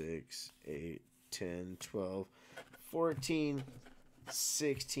 6, 8, 10, 12, 14,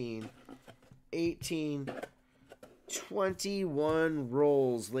 16, 18, 21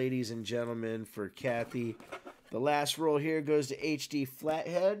 rolls, ladies and gentlemen, for Kathy. The last roll here goes to HD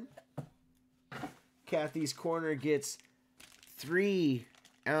Flathead. Kathy's Corner gets 3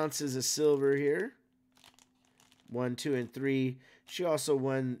 ounces of silver here. 1, 2, and 3. She also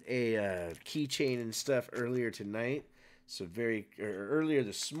won a keychain and stuff earlier tonight. So earlier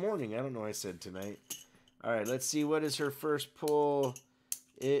this morning. I don't know why I said tonight. All right, let's see. What is her first pull?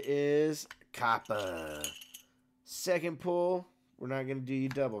 It is copper. Second pull, we're not going to do you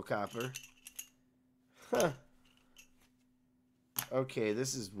double copper. Huh. Okay,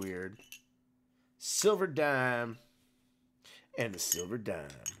 this is weird. Silver dime. And a silver dime.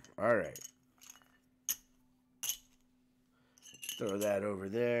 All right. Throw that over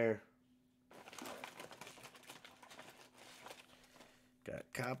there. Got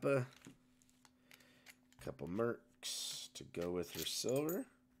copper. Couple mercs to go with her silver.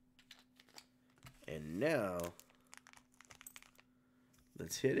 And now,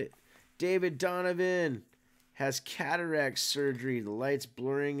 let's hit it. David Donovan has cataract surgery. The light's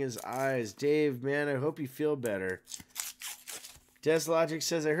blurring his eyes. Dave, man, I hope you feel better. Deslogic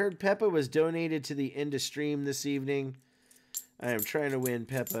says, I heard Peppa was donated to the Industream this evening. I am trying to win,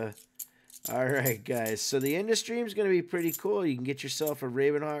 Peppa. All right, guys. So the Industream is going to be pretty cool. You can get yourself a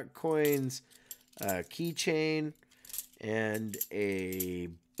RavenHawk Coins keychain and a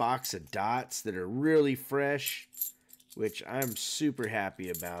box of dots that are really fresh, which I'm super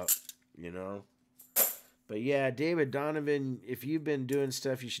happy about, you know. But yeah, David Donovan, if you've been doing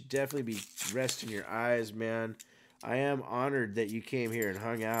stuff, you should definitely be resting your eyes, man. I am honored that you came here and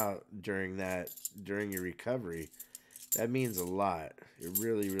hung out during your recovery. That means a lot. It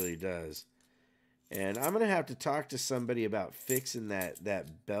really, really does. And I'm going to have to talk to somebody about fixing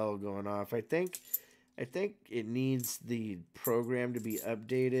that bell going off. I think it needs the program to be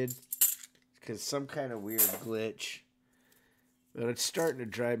updated because some kind of weird glitch. But it's starting to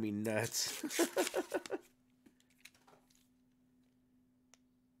drive me nuts.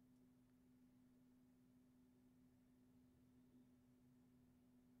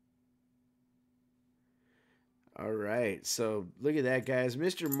 All right, so look at that, guys.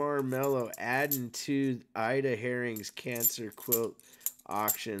 Mr. Marmello adding to Ida Herring's cancer quilt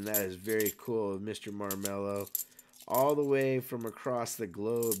auction. That is very cool, Mr. Marmello. All the way from across the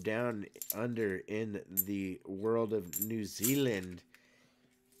globe, down under in the world of New Zealand.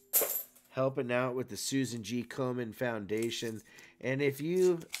 Helping out with the Susan G. Komen Foundation. And if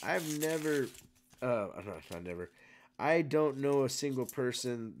you, I don't know a single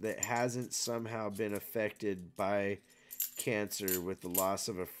person that hasn't somehow been affected by cancer with the loss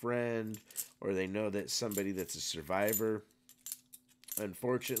of a friend, or they know that somebody that's a survivor.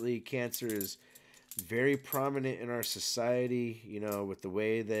 Unfortunately, cancer is very prominent in our society, you know, with the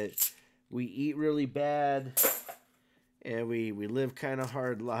way that we eat really bad and we live kind of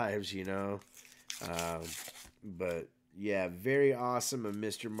hard lives, you know. But yeah, very awesome of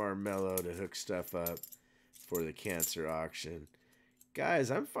Mr. Marmello to hook stuff up for the cancer auction. Guys,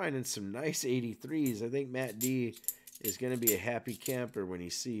 I'm finding some nice 83s. I think Matt D is going to be a happy camper when he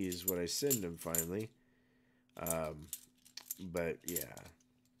sees what I send him finally. But yeah.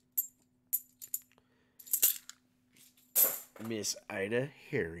 Miss Ida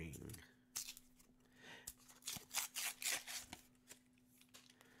Herring.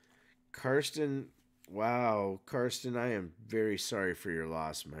 Karsten, wow. Karsten, I am very sorry for your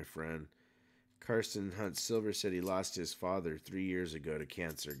loss, my friend. Karsten Hunt Silver said he lost his father 3 years ago to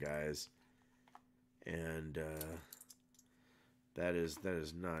cancer, guys. And that is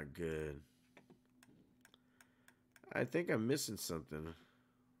not good. I think I'm missing something.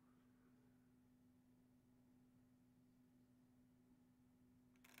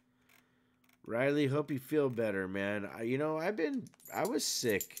 Riley, hope you feel better, man. You know, I was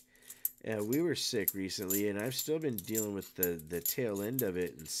sick. We were sick recently, and I've still been dealing with the tail end of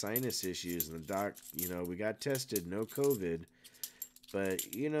it and sinus issues. And the doc, you know, we got tested, no COVID.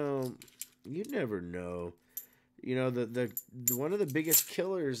 But, you know, you never know. You know, the one of the biggest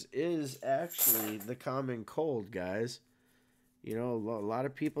killers is actually the common cold, guys. You know, a lot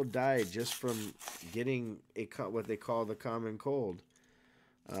of people died just from getting what they call the common cold.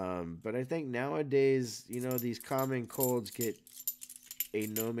 But I think nowadays, you know, these common colds get a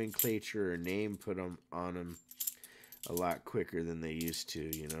nomenclature or name put on them a lot quicker than they used to,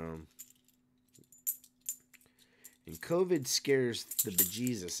 you know. And COVID scares the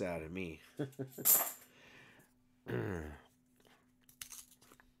bejesus out of me.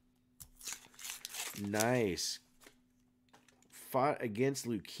 Nice. Fought against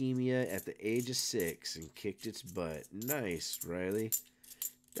leukemia at the age of 6 and kicked its butt. Nice, Riley.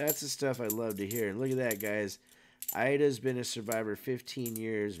 That's the stuff I love to hear. And look at that, guys. Ida's been a survivor 15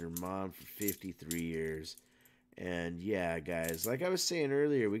 years and her mom for 53 years. And yeah, guys, like I was saying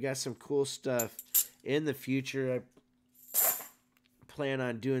earlier, we got some cool stuff in the future. I plan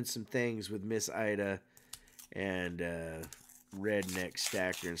on doing some things with Miss Ida and Redneck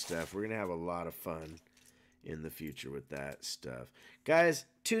Stacker and stuff. We're going to have a lot of fun in the future with that stuff. Guys,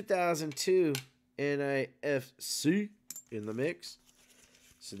 2002 NIFC in the mix.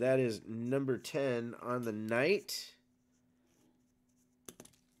 So that is number 10 on the night.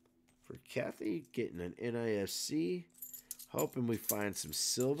 For Kathy, getting an NIFC. Hoping we find some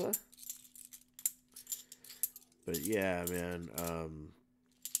Silva. But yeah, man.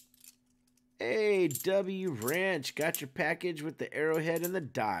 Hey, W Ranch. Got your package with the arrowhead and the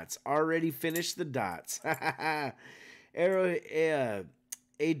dots. Already finished the dots. AW, I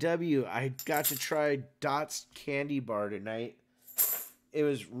got to try Dots candy bar tonight. It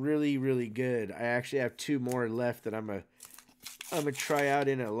was really, really good. I actually have 2 more left that I'm gonna try out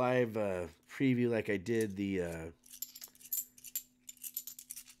in a live preview, like I did the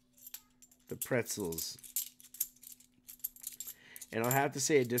pretzels. And I'll have to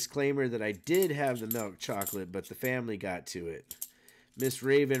say a disclaimer that I did have the milk chocolate, but the family got to it. Miss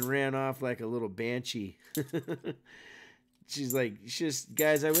Raven ran off like a little banshee. She's like,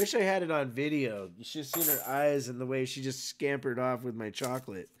 guys, I wish I had it on video. You should have seen her eyes and the way she just scampered off with my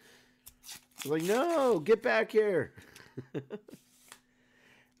chocolate. I was like, no, get back here.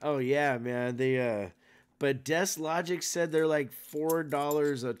 Oh, yeah, man. But Des Logic said they're like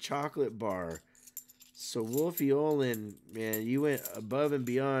 $4 a chocolate bar. So Wolfie Olin, man, you went above and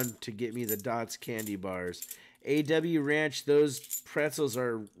beyond to get me the Dots candy bars. AW Ranch, those pretzels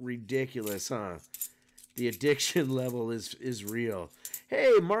are ridiculous, huh? The addiction level is real.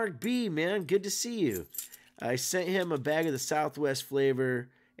 Hey, Mark B, man, good to see you. I sent him a bag of the Southwest flavor,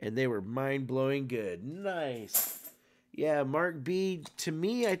 and they were mind-blowing good. Nice. Yeah, Mark B, to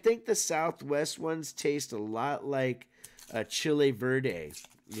me, I think the Southwest ones taste a lot like a Chile Verde,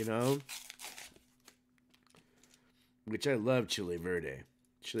 you know? Which I love Chile Verde.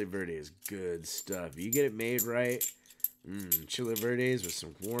 Chile Verde is good stuff. You get it made right. Chile Verdes with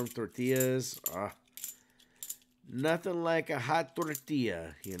some warm tortillas. Nothing like a hot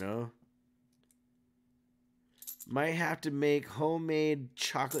tortilla, you know. Might have to make homemade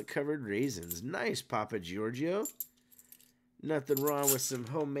chocolate-covered raisins. Nice, Papa Giorgio. Nothing wrong with some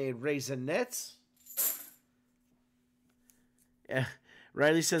homemade raisinets.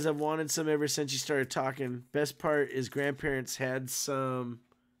 Riley says, I've wanted some ever since you started talking. Best part is grandparents had some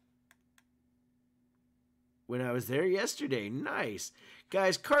when I was there yesterday. Nice.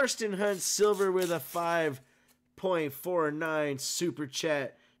 Guys, Karsten Hunt Silver with a 5.49 super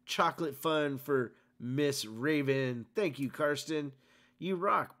chat. Chocolate fun for Miss Raven. Thank you, Karsten. You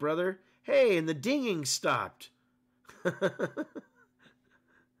rock, brother. Hey, and the dinging stopped.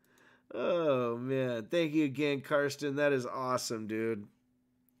 Oh, man. Thank you again, Karsten. That is awesome, dude.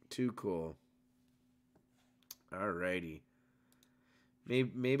 Too cool. Alrighty.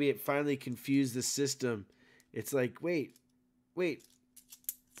 Maybe it finally confused the system. It's like, wait.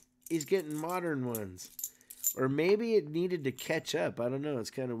 He's getting modern ones. Or maybe it needed to catch up. I don't know. It's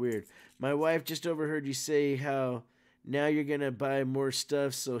kind of weird. My wife just overheard you say how now you're going to buy more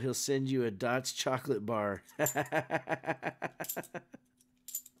stuff, so he'll send you a Dots chocolate bar.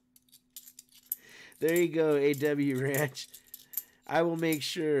 There you go, AW Ranch. I will make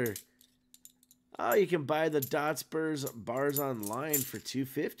sure. Oh, you can buy the Dots bars online for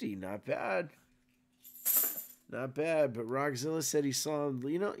 $2.50. Not bad. Not bad. But Rockzilla said he saw him.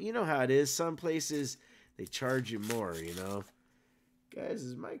 You know how it is. Some places they charge you more, you know. Guys,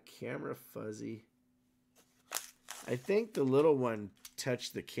 is my camera fuzzy? I think the little one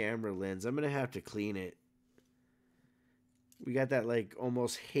touched the camera lens. I'm going to have to clean it. We got that like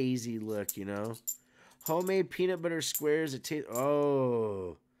almost hazy look, you know. Homemade peanut butter squares.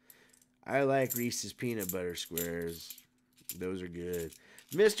 Oh, I like Reese's peanut butter squares. Those are good.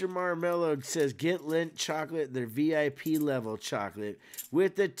 Mr. Marmello says, get Lindt chocolate, their VIP level chocolate,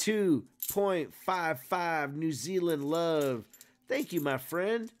 with the 2.55 New Zealand love. Thank you, my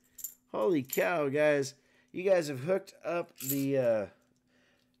friend. Holy cow, guys. You guys have hooked up the...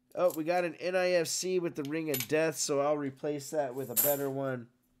 Oh, we got an NIFC with the Ring of Death, so I'll replace that with a better one.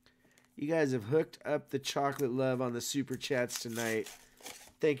 You guys have hooked up the chocolate love on the super chats tonight.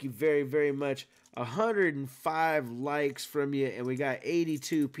 Thank you very, very much. 105 likes from you, and we got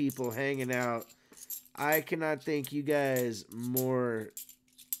 82 people hanging out. I cannot thank you guys more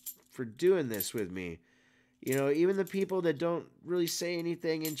for doing this with me. You know, even the people that don't really say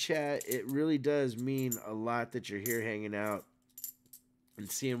anything in chat, it really does mean a lot that you're here hanging out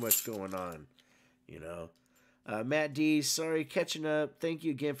and seeing what's going on, you know. Matt D, sorry, catching up. Thank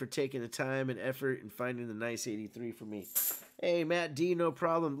you again for taking the time and effort and finding the nice 83 for me. Hey, Matt D, no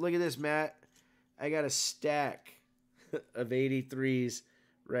problem. Look at this, Matt. I got a stack of 83s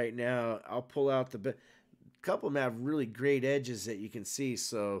right now. I'll pull out a couple of them have really great edges that you can see,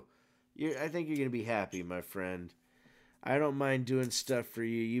 so I think you're going to be happy, my friend. I don't mind doing stuff for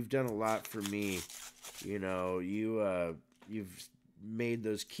you. You've done a lot for me. You know, you've made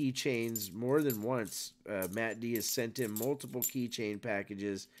those keychains more than once. Matt D has sent in multiple keychain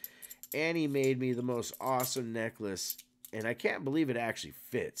packages, and he made me the most awesome necklace, and I can't believe it actually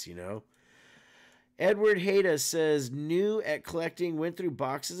fits, you know. Edward Hayda says, new at collecting, went through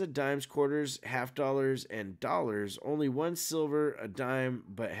boxes of dimes, quarters, half dollars, and dollars. Only one silver, a dime,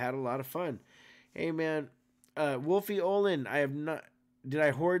 but had a lot of fun. Hey, man, Wolfie Olin, I have not... Did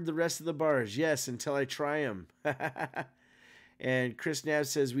I hoard the rest of the bars? Yes, until I try them. And Chris Nav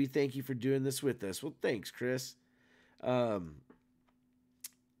says, we thank you for doing this with us. Well, thanks, Chris.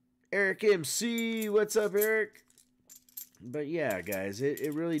 Eric MC, what's up, Eric? But yeah, guys,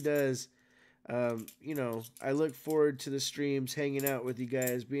 it really does. You know, I look forward to the streams, hanging out with you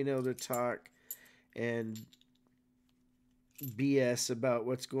guys, being able to talk and BS about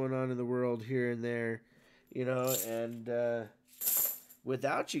what's going on in the world here and there, you know, and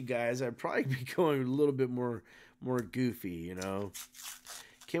without you guys, I'd probably be going a little bit more goofy, you know.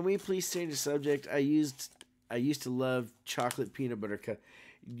 Can we please change the subject? I used to love chocolate peanut butter cup.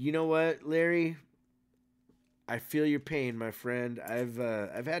 You know what, Larry? I feel your pain, my friend. I've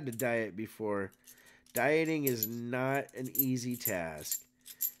had to diet before. Dieting is not an easy task.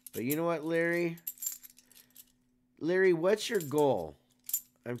 But you know what, Larry? Larry, what's your goal?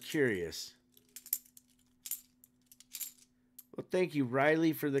 I'm curious. Well, thank you,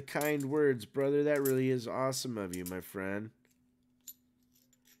 Riley, for the kind words, brother. That really is awesome of you, my friend.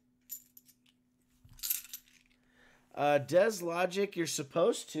 Des Logic, you're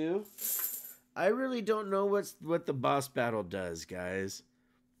supposed to. I really don't know what the boss battle does, guys.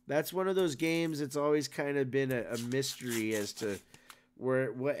 That's one of those games that's always kind of been a mystery as to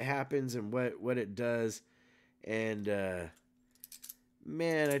what happens and what it does. And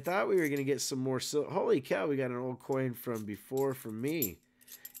man, I thought we were gonna get some more. So holy cow, we got an old coin from before from me.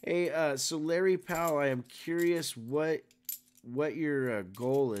 Hey, so Larry Powell, I am curious what your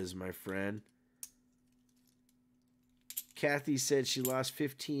goal is, my friend. Kathy said she lost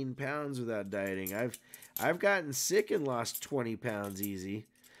 15 pounds without dieting. I've gotten sick and lost 20 pounds easy.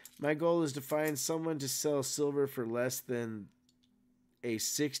 My goal is to find someone to sell silver for less than a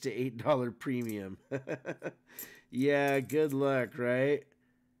 $6 to $8 premium. Yeah, good luck, right?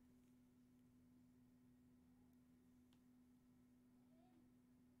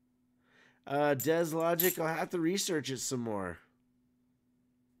 Des Logic, I'll have to research it some more.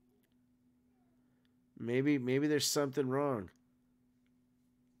 Maybe there's something wrong.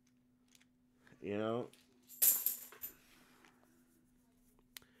 You know?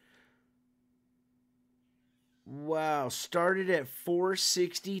 Wow, started at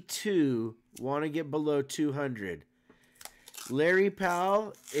 462, want to get below 200. Larry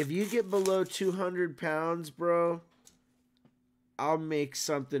Powell, if you get below 200 pounds, bro, I'll make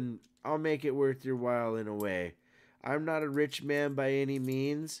it worth your while in a way. I'm not a rich man by any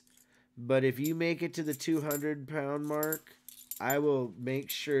means, but if you make it to the 200 pound mark, I will make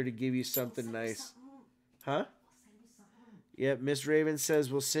sure to give you something nice. Huh? Yep, Miss Raven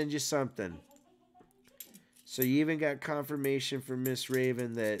says we'll send you something. So you even got confirmation from Miss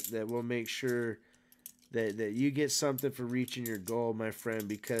Raven that we'll make sure that you get something for reaching your goal, my friend,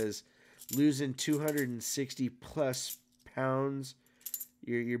 because losing 260 plus pounds,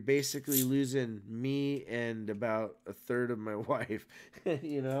 you're basically losing me and about a third of my wife,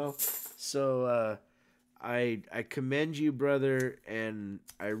 you know? So I commend you, brother, and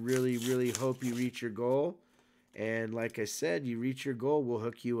I really, really hope you reach your goal. And like I said, you reach your goal, we'll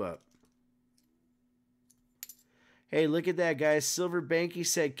hook you up. Hey, look at that, guys. Silver Banky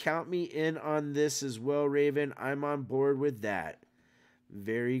said, count me in on this as well, Raven. I'm on board with that.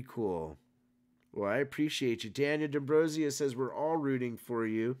 Very cool. Well, I appreciate you. Daniel D'Ambrosio says, we're all rooting for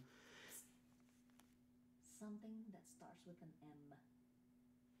you. Something that starts with an M.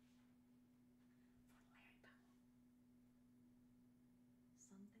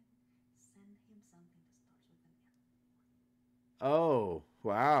 Something. Send him something that starts with an M. Oh,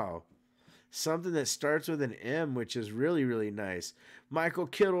 wow. Something that starts with an M, which is really, really nice. Michael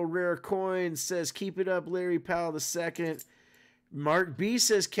Kittle, Rare Coins, says, keep it up, Larry Powell II. Mark B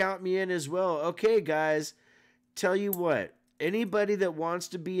says, count me in as well. Okay, guys, tell you what. Anybody that wants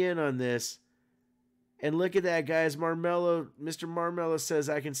to be in on this, and look at that, guys. Mr. Marmello says,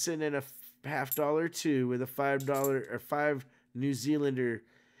 I can send in a $50 too with a $5 or 5 New Zealander.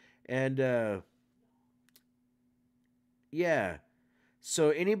 And, yeah.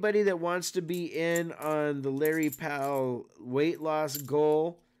 So anybody that wants to be in on the Larry Powell weight loss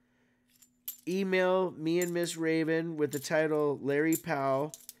goal, email me and Miss Raven with the title Larry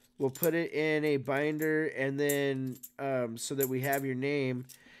Powell. We'll put it in a binder and then so that we have your name.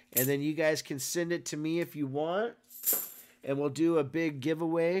 And then you guys can send it to me if you want. And we'll do a big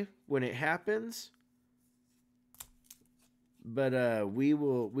giveaway when it happens. But we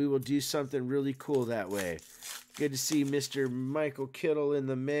will do something really cool that way. Good to see Mr. Michael Kittle in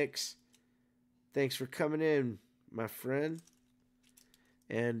the mix. Thanks for coming in, my friend.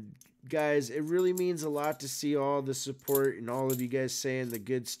 And guys, it really means a lot to see all the support and all of you guys saying the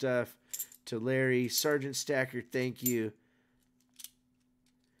good stuff to Larry. Sergeant Stacker, thank you.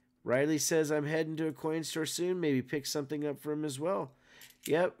 Riley says, I'm heading to a coin store soon. Maybe pick something up for him as well.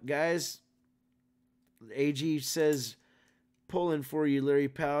 Yep, guys. AG says, pulling for you, Larry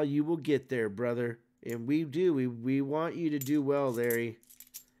Powell. You will get there, brother. And we do. We want you to do well, Larry.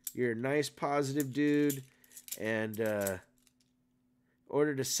 You're a nice, positive dude. And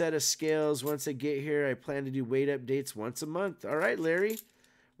ordered a set of scales. Once I get here, I plan to do weight updates once a month. All right, Larry.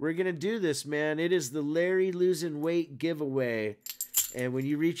 We're going to do this, man. It is the Larry Losing Weight giveaway. And when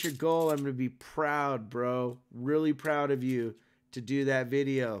you reach your goal, I'm going to be proud, bro. Really proud of you to do that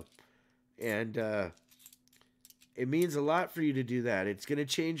video. And it means a lot for you to do that. It's going to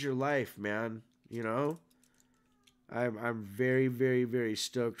change your life, man. You know, I'm very, very, very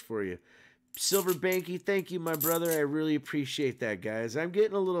stoked for you. Silver Banky, thank you, my brother. I really appreciate that, guys. I'm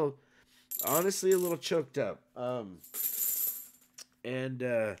getting honestly, a little choked up. You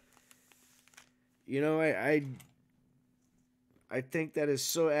know, I think that is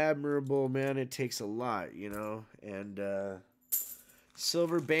so admirable, man. It takes a lot, you know. And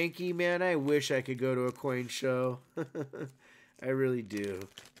Silver Banky, man, I wish I could go to a coin show. I really do.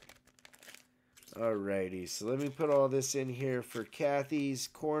 Alrighty, so let me put all this in here for Kathy's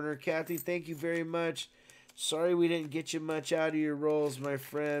corner. Kathy, thank you very much. Sorry we didn't get you much out of your rolls, my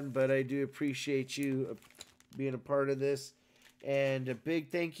friend, but I do appreciate you being a part of this. And a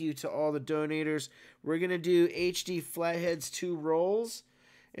big thank you to all the donators. We're going to do HD Flatheads 2 rolls,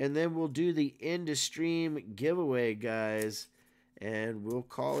 and then we'll do the end of stream giveaway, guys, and we'll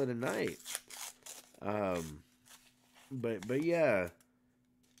call it a night. But yeah.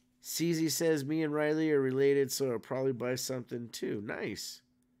 CZ says me and Riley are related, so I'll probably buy something too. Nice.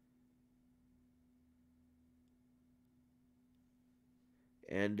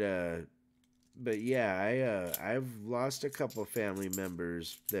 And but yeah, I've lost a couple family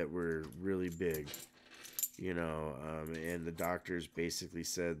members that were really big, you know, and the doctors basically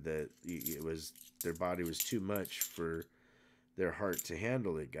said that it was their body was too much for their heart to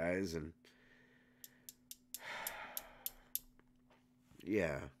handle it, guys, and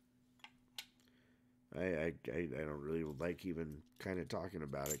yeah, I don't really like even kind of talking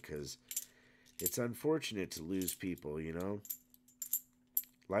about it because it's unfortunate to lose people, you know.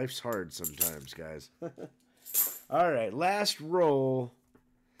 Life's hard sometimes, guys. All right, last roll.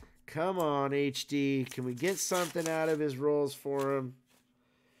 Come on, HD. Can we get something out of his rolls for him?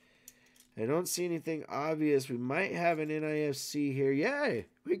 I don't see anything obvious. We might have an NIFC here. Yay!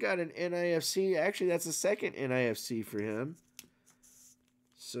 We got an NIFC. Actually, that's the second NIFC for him.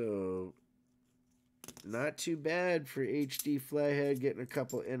 So, not too bad for HD Flathead getting a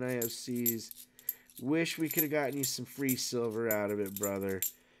couple NIFCs. Wish we could have gotten you some free silver out of it, brother.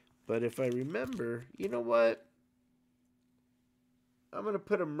 But if I remember, you know what? I'm going to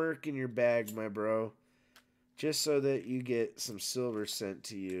put a Merc in your bag, my bro. Just so that you get some silver sent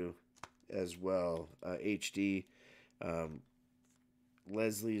to you as well. HD.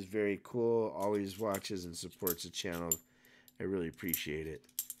 Leslie is very cool. Always watches and supports the channel. I really appreciate it.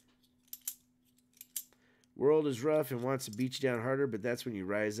 World is rough and wants to beat you down harder, but that's when you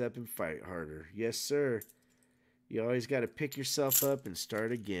rise up and fight harder. Yes, sir. You always got to pick yourself up and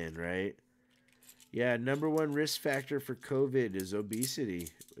start again, right? Yeah, #1 risk factor for COVID is obesity.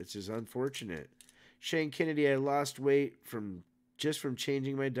 It's just unfortunate. Shane Kennedy, I lost weight from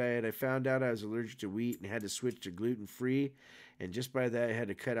changing my diet. I found out I was allergic to wheat and had to switch to gluten-free, and just by that I had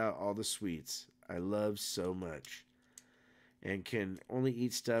to cut out all the sweets I love so much. And can only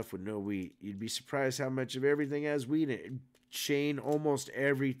eat stuff with no wheat. You'd be surprised how much of everything has wheat in it. Shane, almost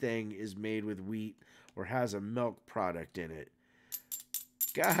everything is made with wheat or has a milk product in it.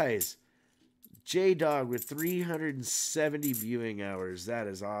 Guys, J-Dog with 370 viewing hours. That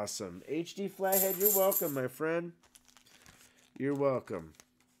is awesome. HD Flathead, you're welcome, my friend. You're welcome.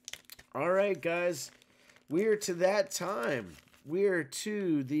 All right, guys. We are to that time. We are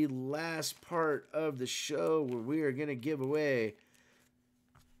to the last part of the show where we are going to give away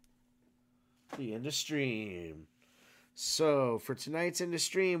the end of stream. So, for tonight's end of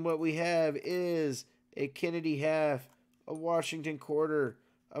stream, what we have is a Kennedy half, a Washington quarter,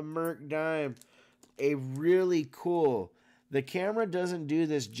 a Merc dime, a really cool. The camera doesn't do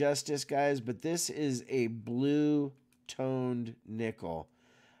this justice, guys, but this is a blue-toned nickel.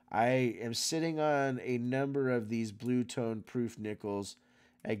 I am sitting on a number of these blue-tone proof nickels.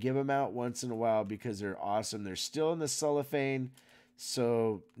 I give them out once in a while because they're awesome. They're still in the cellophane,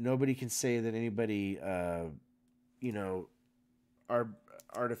 so nobody can say that anybody, you know,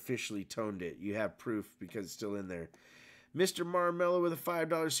 artificially toned it. You have proof because it's still in there. Mr. Marmello with a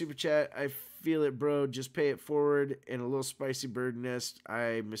 $5 super chat. I feel it, bro. Just pay it forward. And a little spicy bird nest.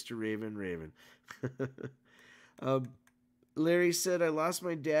 Mr. Raven. Larry said, I lost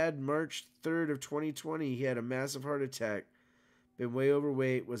my dad March 3rd of 2020. He had a massive heart attack. Been way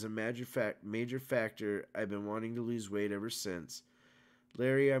overweight. Was a major factor. I've been wanting to lose weight ever since.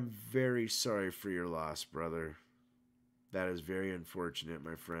 Larry, I'm very sorry for your loss, brother. That is very unfortunate,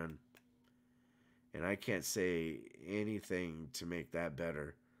 my friend. And I can't say anything to make that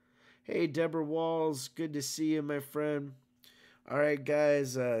better. Hey, Deborah Walls. Good to see you, my friend. All right,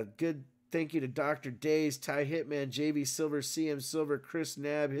 guys. Good. Thank you to Dr. Days, Ty Hitman, JV Silver, CM Silver, Chris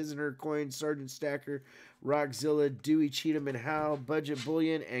Nab, His and Her Coin, Sergeant Stacker, Rockzilla, Dewey Cheatham and Hal, Budget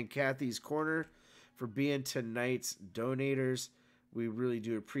Bullion, and Kathy's Corner for being tonight's donators. We really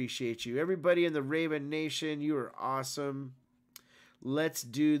do appreciate you. Everybody in the Raven Nation, you are awesome. Let's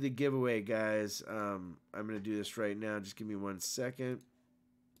do the giveaway, guys. I'm going to do this right now. Just give me 1 second.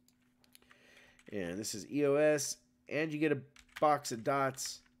 And this is EOS. And you get a box of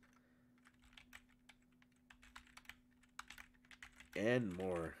dots. And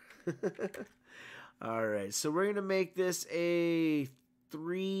more. All right. So we're going to make this a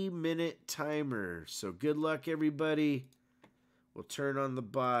 3-minute timer. So good luck, everybody. We'll turn on the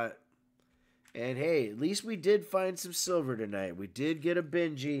bot. And hey, at least we did find some silver tonight. We did get a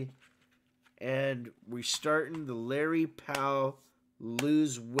Benji. And we're starting the Larry Powell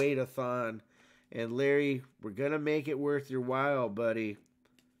Lose Weight-a-thon. And Larry, we're going to make it worth your while, buddy.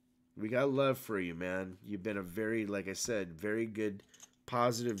 We got love for you, man. You've been a very, like I said, very good,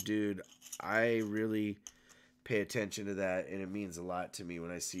 positive dude. I really pay attention to that, and it means a lot to me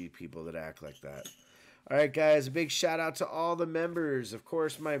when I see people that act like that. All right, guys, a big shout out to all the members. Of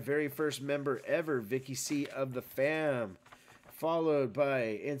course, my very first member ever, Vicky C of the Fam. Followed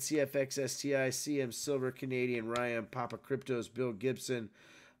by NCFXSTI, CM Silver, Canadian Ryan, Papa Cryptos, Bill Gibson,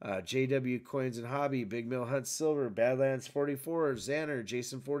 JW Coins and Hobby, Big Mill Hunt Silver, Badlands 44, Xander,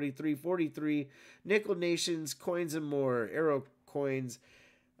 Jason 4343, Nickel Nations, Coins and More, Arrow Coins,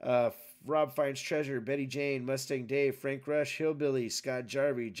 Rob Finds Treasure, Betty Jane, Mustang Dave, Frank Rush, Hillbilly, Scott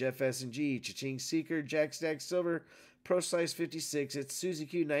Jarvie, Jeff S&G, Cha-Ching Seeker, Jack Stack Silver, Pro Slice 56, it's Susie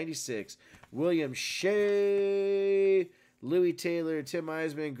Q 96, William Shea, Louis Taylor, Tim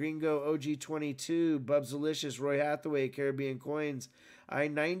Eisman, Gringo, OG22, Bubs Delicious, Roy Hathaway, Caribbean Coins,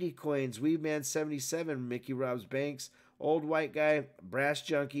 I-90 Coins, Weedman 77, Mickey Robs Banks, Old White Guy, Brass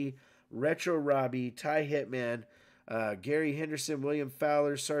Junkie, Retro Robbie, Ty Hitman, Gary Henderson, William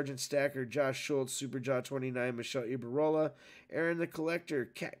Fowler, Sergeant Stacker, Josh Schultz, Superjaw 29, Michelle Ibarola, Aaron the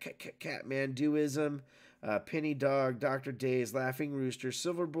Collector, Catman Duism, Penny Dog, Dr. Days, Laughing Rooster,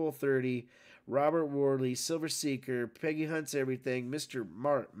 Silver Bull 30, Robert Worley, Silver Seeker, Peggy Hunts Everything, Mr.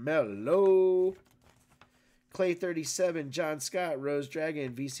 Marmello, Clay 37, John Scott, Rose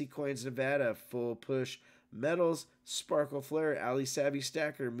Dragon, VC Coins Nevada, Full Push Metals, Sparkle Flare, Ali Savvy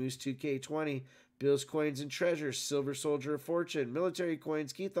Stacker, Moose 2K20, Bill's Coins and Treasures, Silver Soldier of Fortune, Military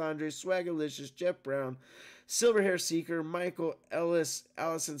Coins, Keith Andres, Swagalicious, Jeff Brown, Silver Hair Seeker, Michael Ellis,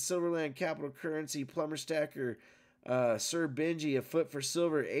 Allison Silverland, Capital Currency, Plumber Stacker, Sir Benji, A Foot for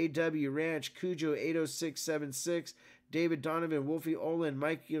Silver, AW Ranch, Cujo 80676, David Donovan, Wolfie Olin,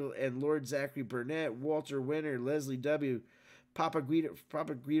 Michael and Lord Zachary Burnett, Walter Winter, Leslie W., Papa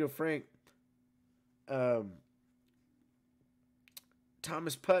Guido Frank,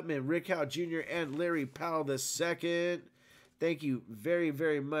 Thomas Putman, Rick Howe Jr., and Larry Powell II. Thank you very,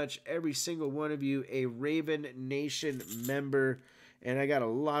 very much, every single one of you, a Raven Nation member, and I got a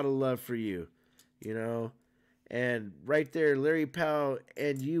lot of love for you, you know. And right there, Larry Powell,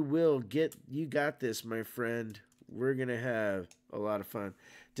 and you got this, my friend. We're going to have a lot of fun.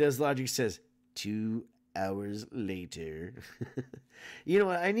 Des Logic says, 2 hours later. You know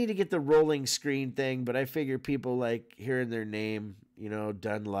what? I need to get the rolling screen thing, but I figure people like hearing their name, you know,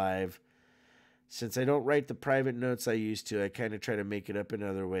 done live. Since I don't write the private notes I used to, I kind of try to make it up in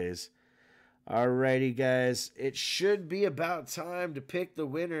other ways. Alrighty, guys. It should be about time to pick the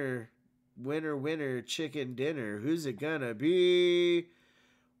winner. Winner, chicken dinner. Who's it gonna be?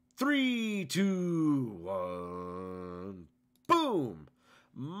 3, 2, 1. Boom!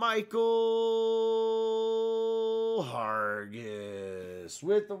 Michael Hargis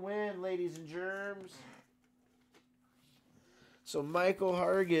with the win, ladies and germs. So Michael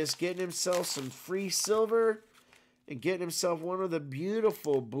Hargis getting himself some free silver and getting himself one of the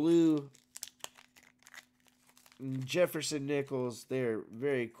beautiful blue Jefferson nickels. They're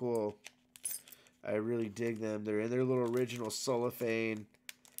very cool. I really dig them. They're in their little original cellophane.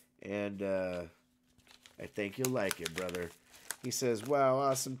 And I think you'll like it, brother. He says, wow,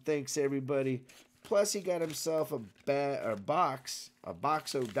 awesome. Thanks, everybody. Plus, he got himself a box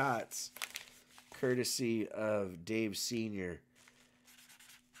of dots, courtesy of Dave Sr.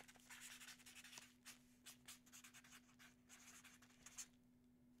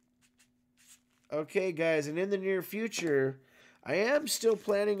 Okay, guys, and in the near future, I am still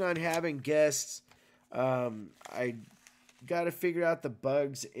planning on having guests. I got to figure out the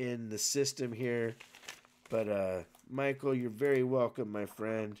bugs in the system here. But, Michael, you're very welcome, my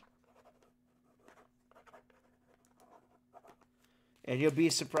friend. And you'll be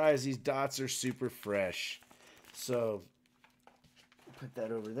surprised, these dots are super fresh. So, put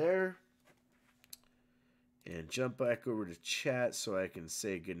that over there. And jump back over to chat so I can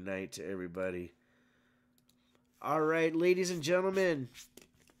say goodnight to everybody. All right, ladies and gentlemen.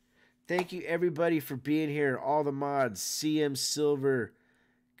 Thank you, everybody, for being here. All the mods. CM Silver,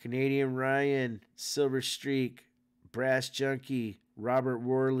 Canadian Ryan, Silver Streak, Brass Junkie, Robert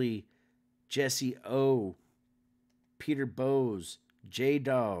Worley, Jesse O, Peter Bowes,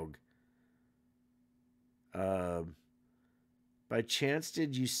 J-Dog. By chance,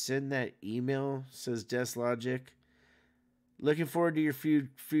 did you send that email? Says Deslogic. Looking forward to your food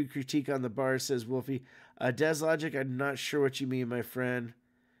critique on the bar, says Wolfie. Deslogic, I'm not sure what you mean, my friend.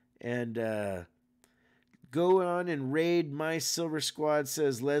 And go on and raid my Silver Squad,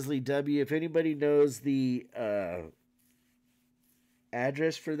 says Leslie W. If anybody knows the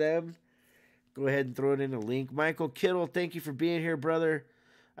address for them, go ahead and throw it in a link. Michael Kittle, thank you for being here, brother.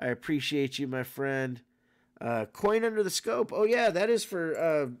 I appreciate you, my friend. Coin Under the Scope. Oh, yeah, that is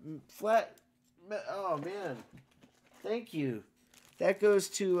for flat. Oh, man. Thank you. That goes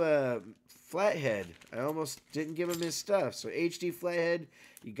to Flathead. I almost didn't give him his stuff. So HD Flathead,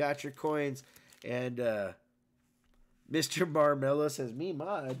 you got your coins. And Mr. Marmello says, me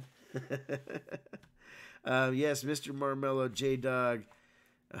mod. Yes, Mr. Marmello, J-Dog,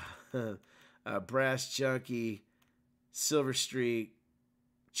 Brass Junkie, Silver Streak,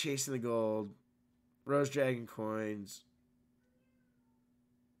 Chasing the Gold, Rose Dragon Coins,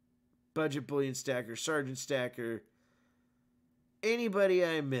 Budget Bullion Stacker, Sergeant Stacker, anybody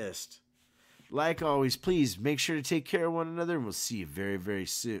I missed. Like always, please make sure to take care of one another, and we'll see you very, very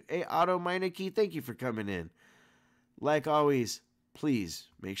soon. Hey, Otto Meineke, thank you for coming in. Like always, please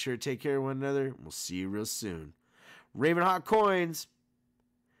make sure to take care of one another, and we'll see you real soon. RavenHawk Coins,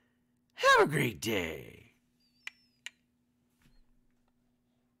 have a great day.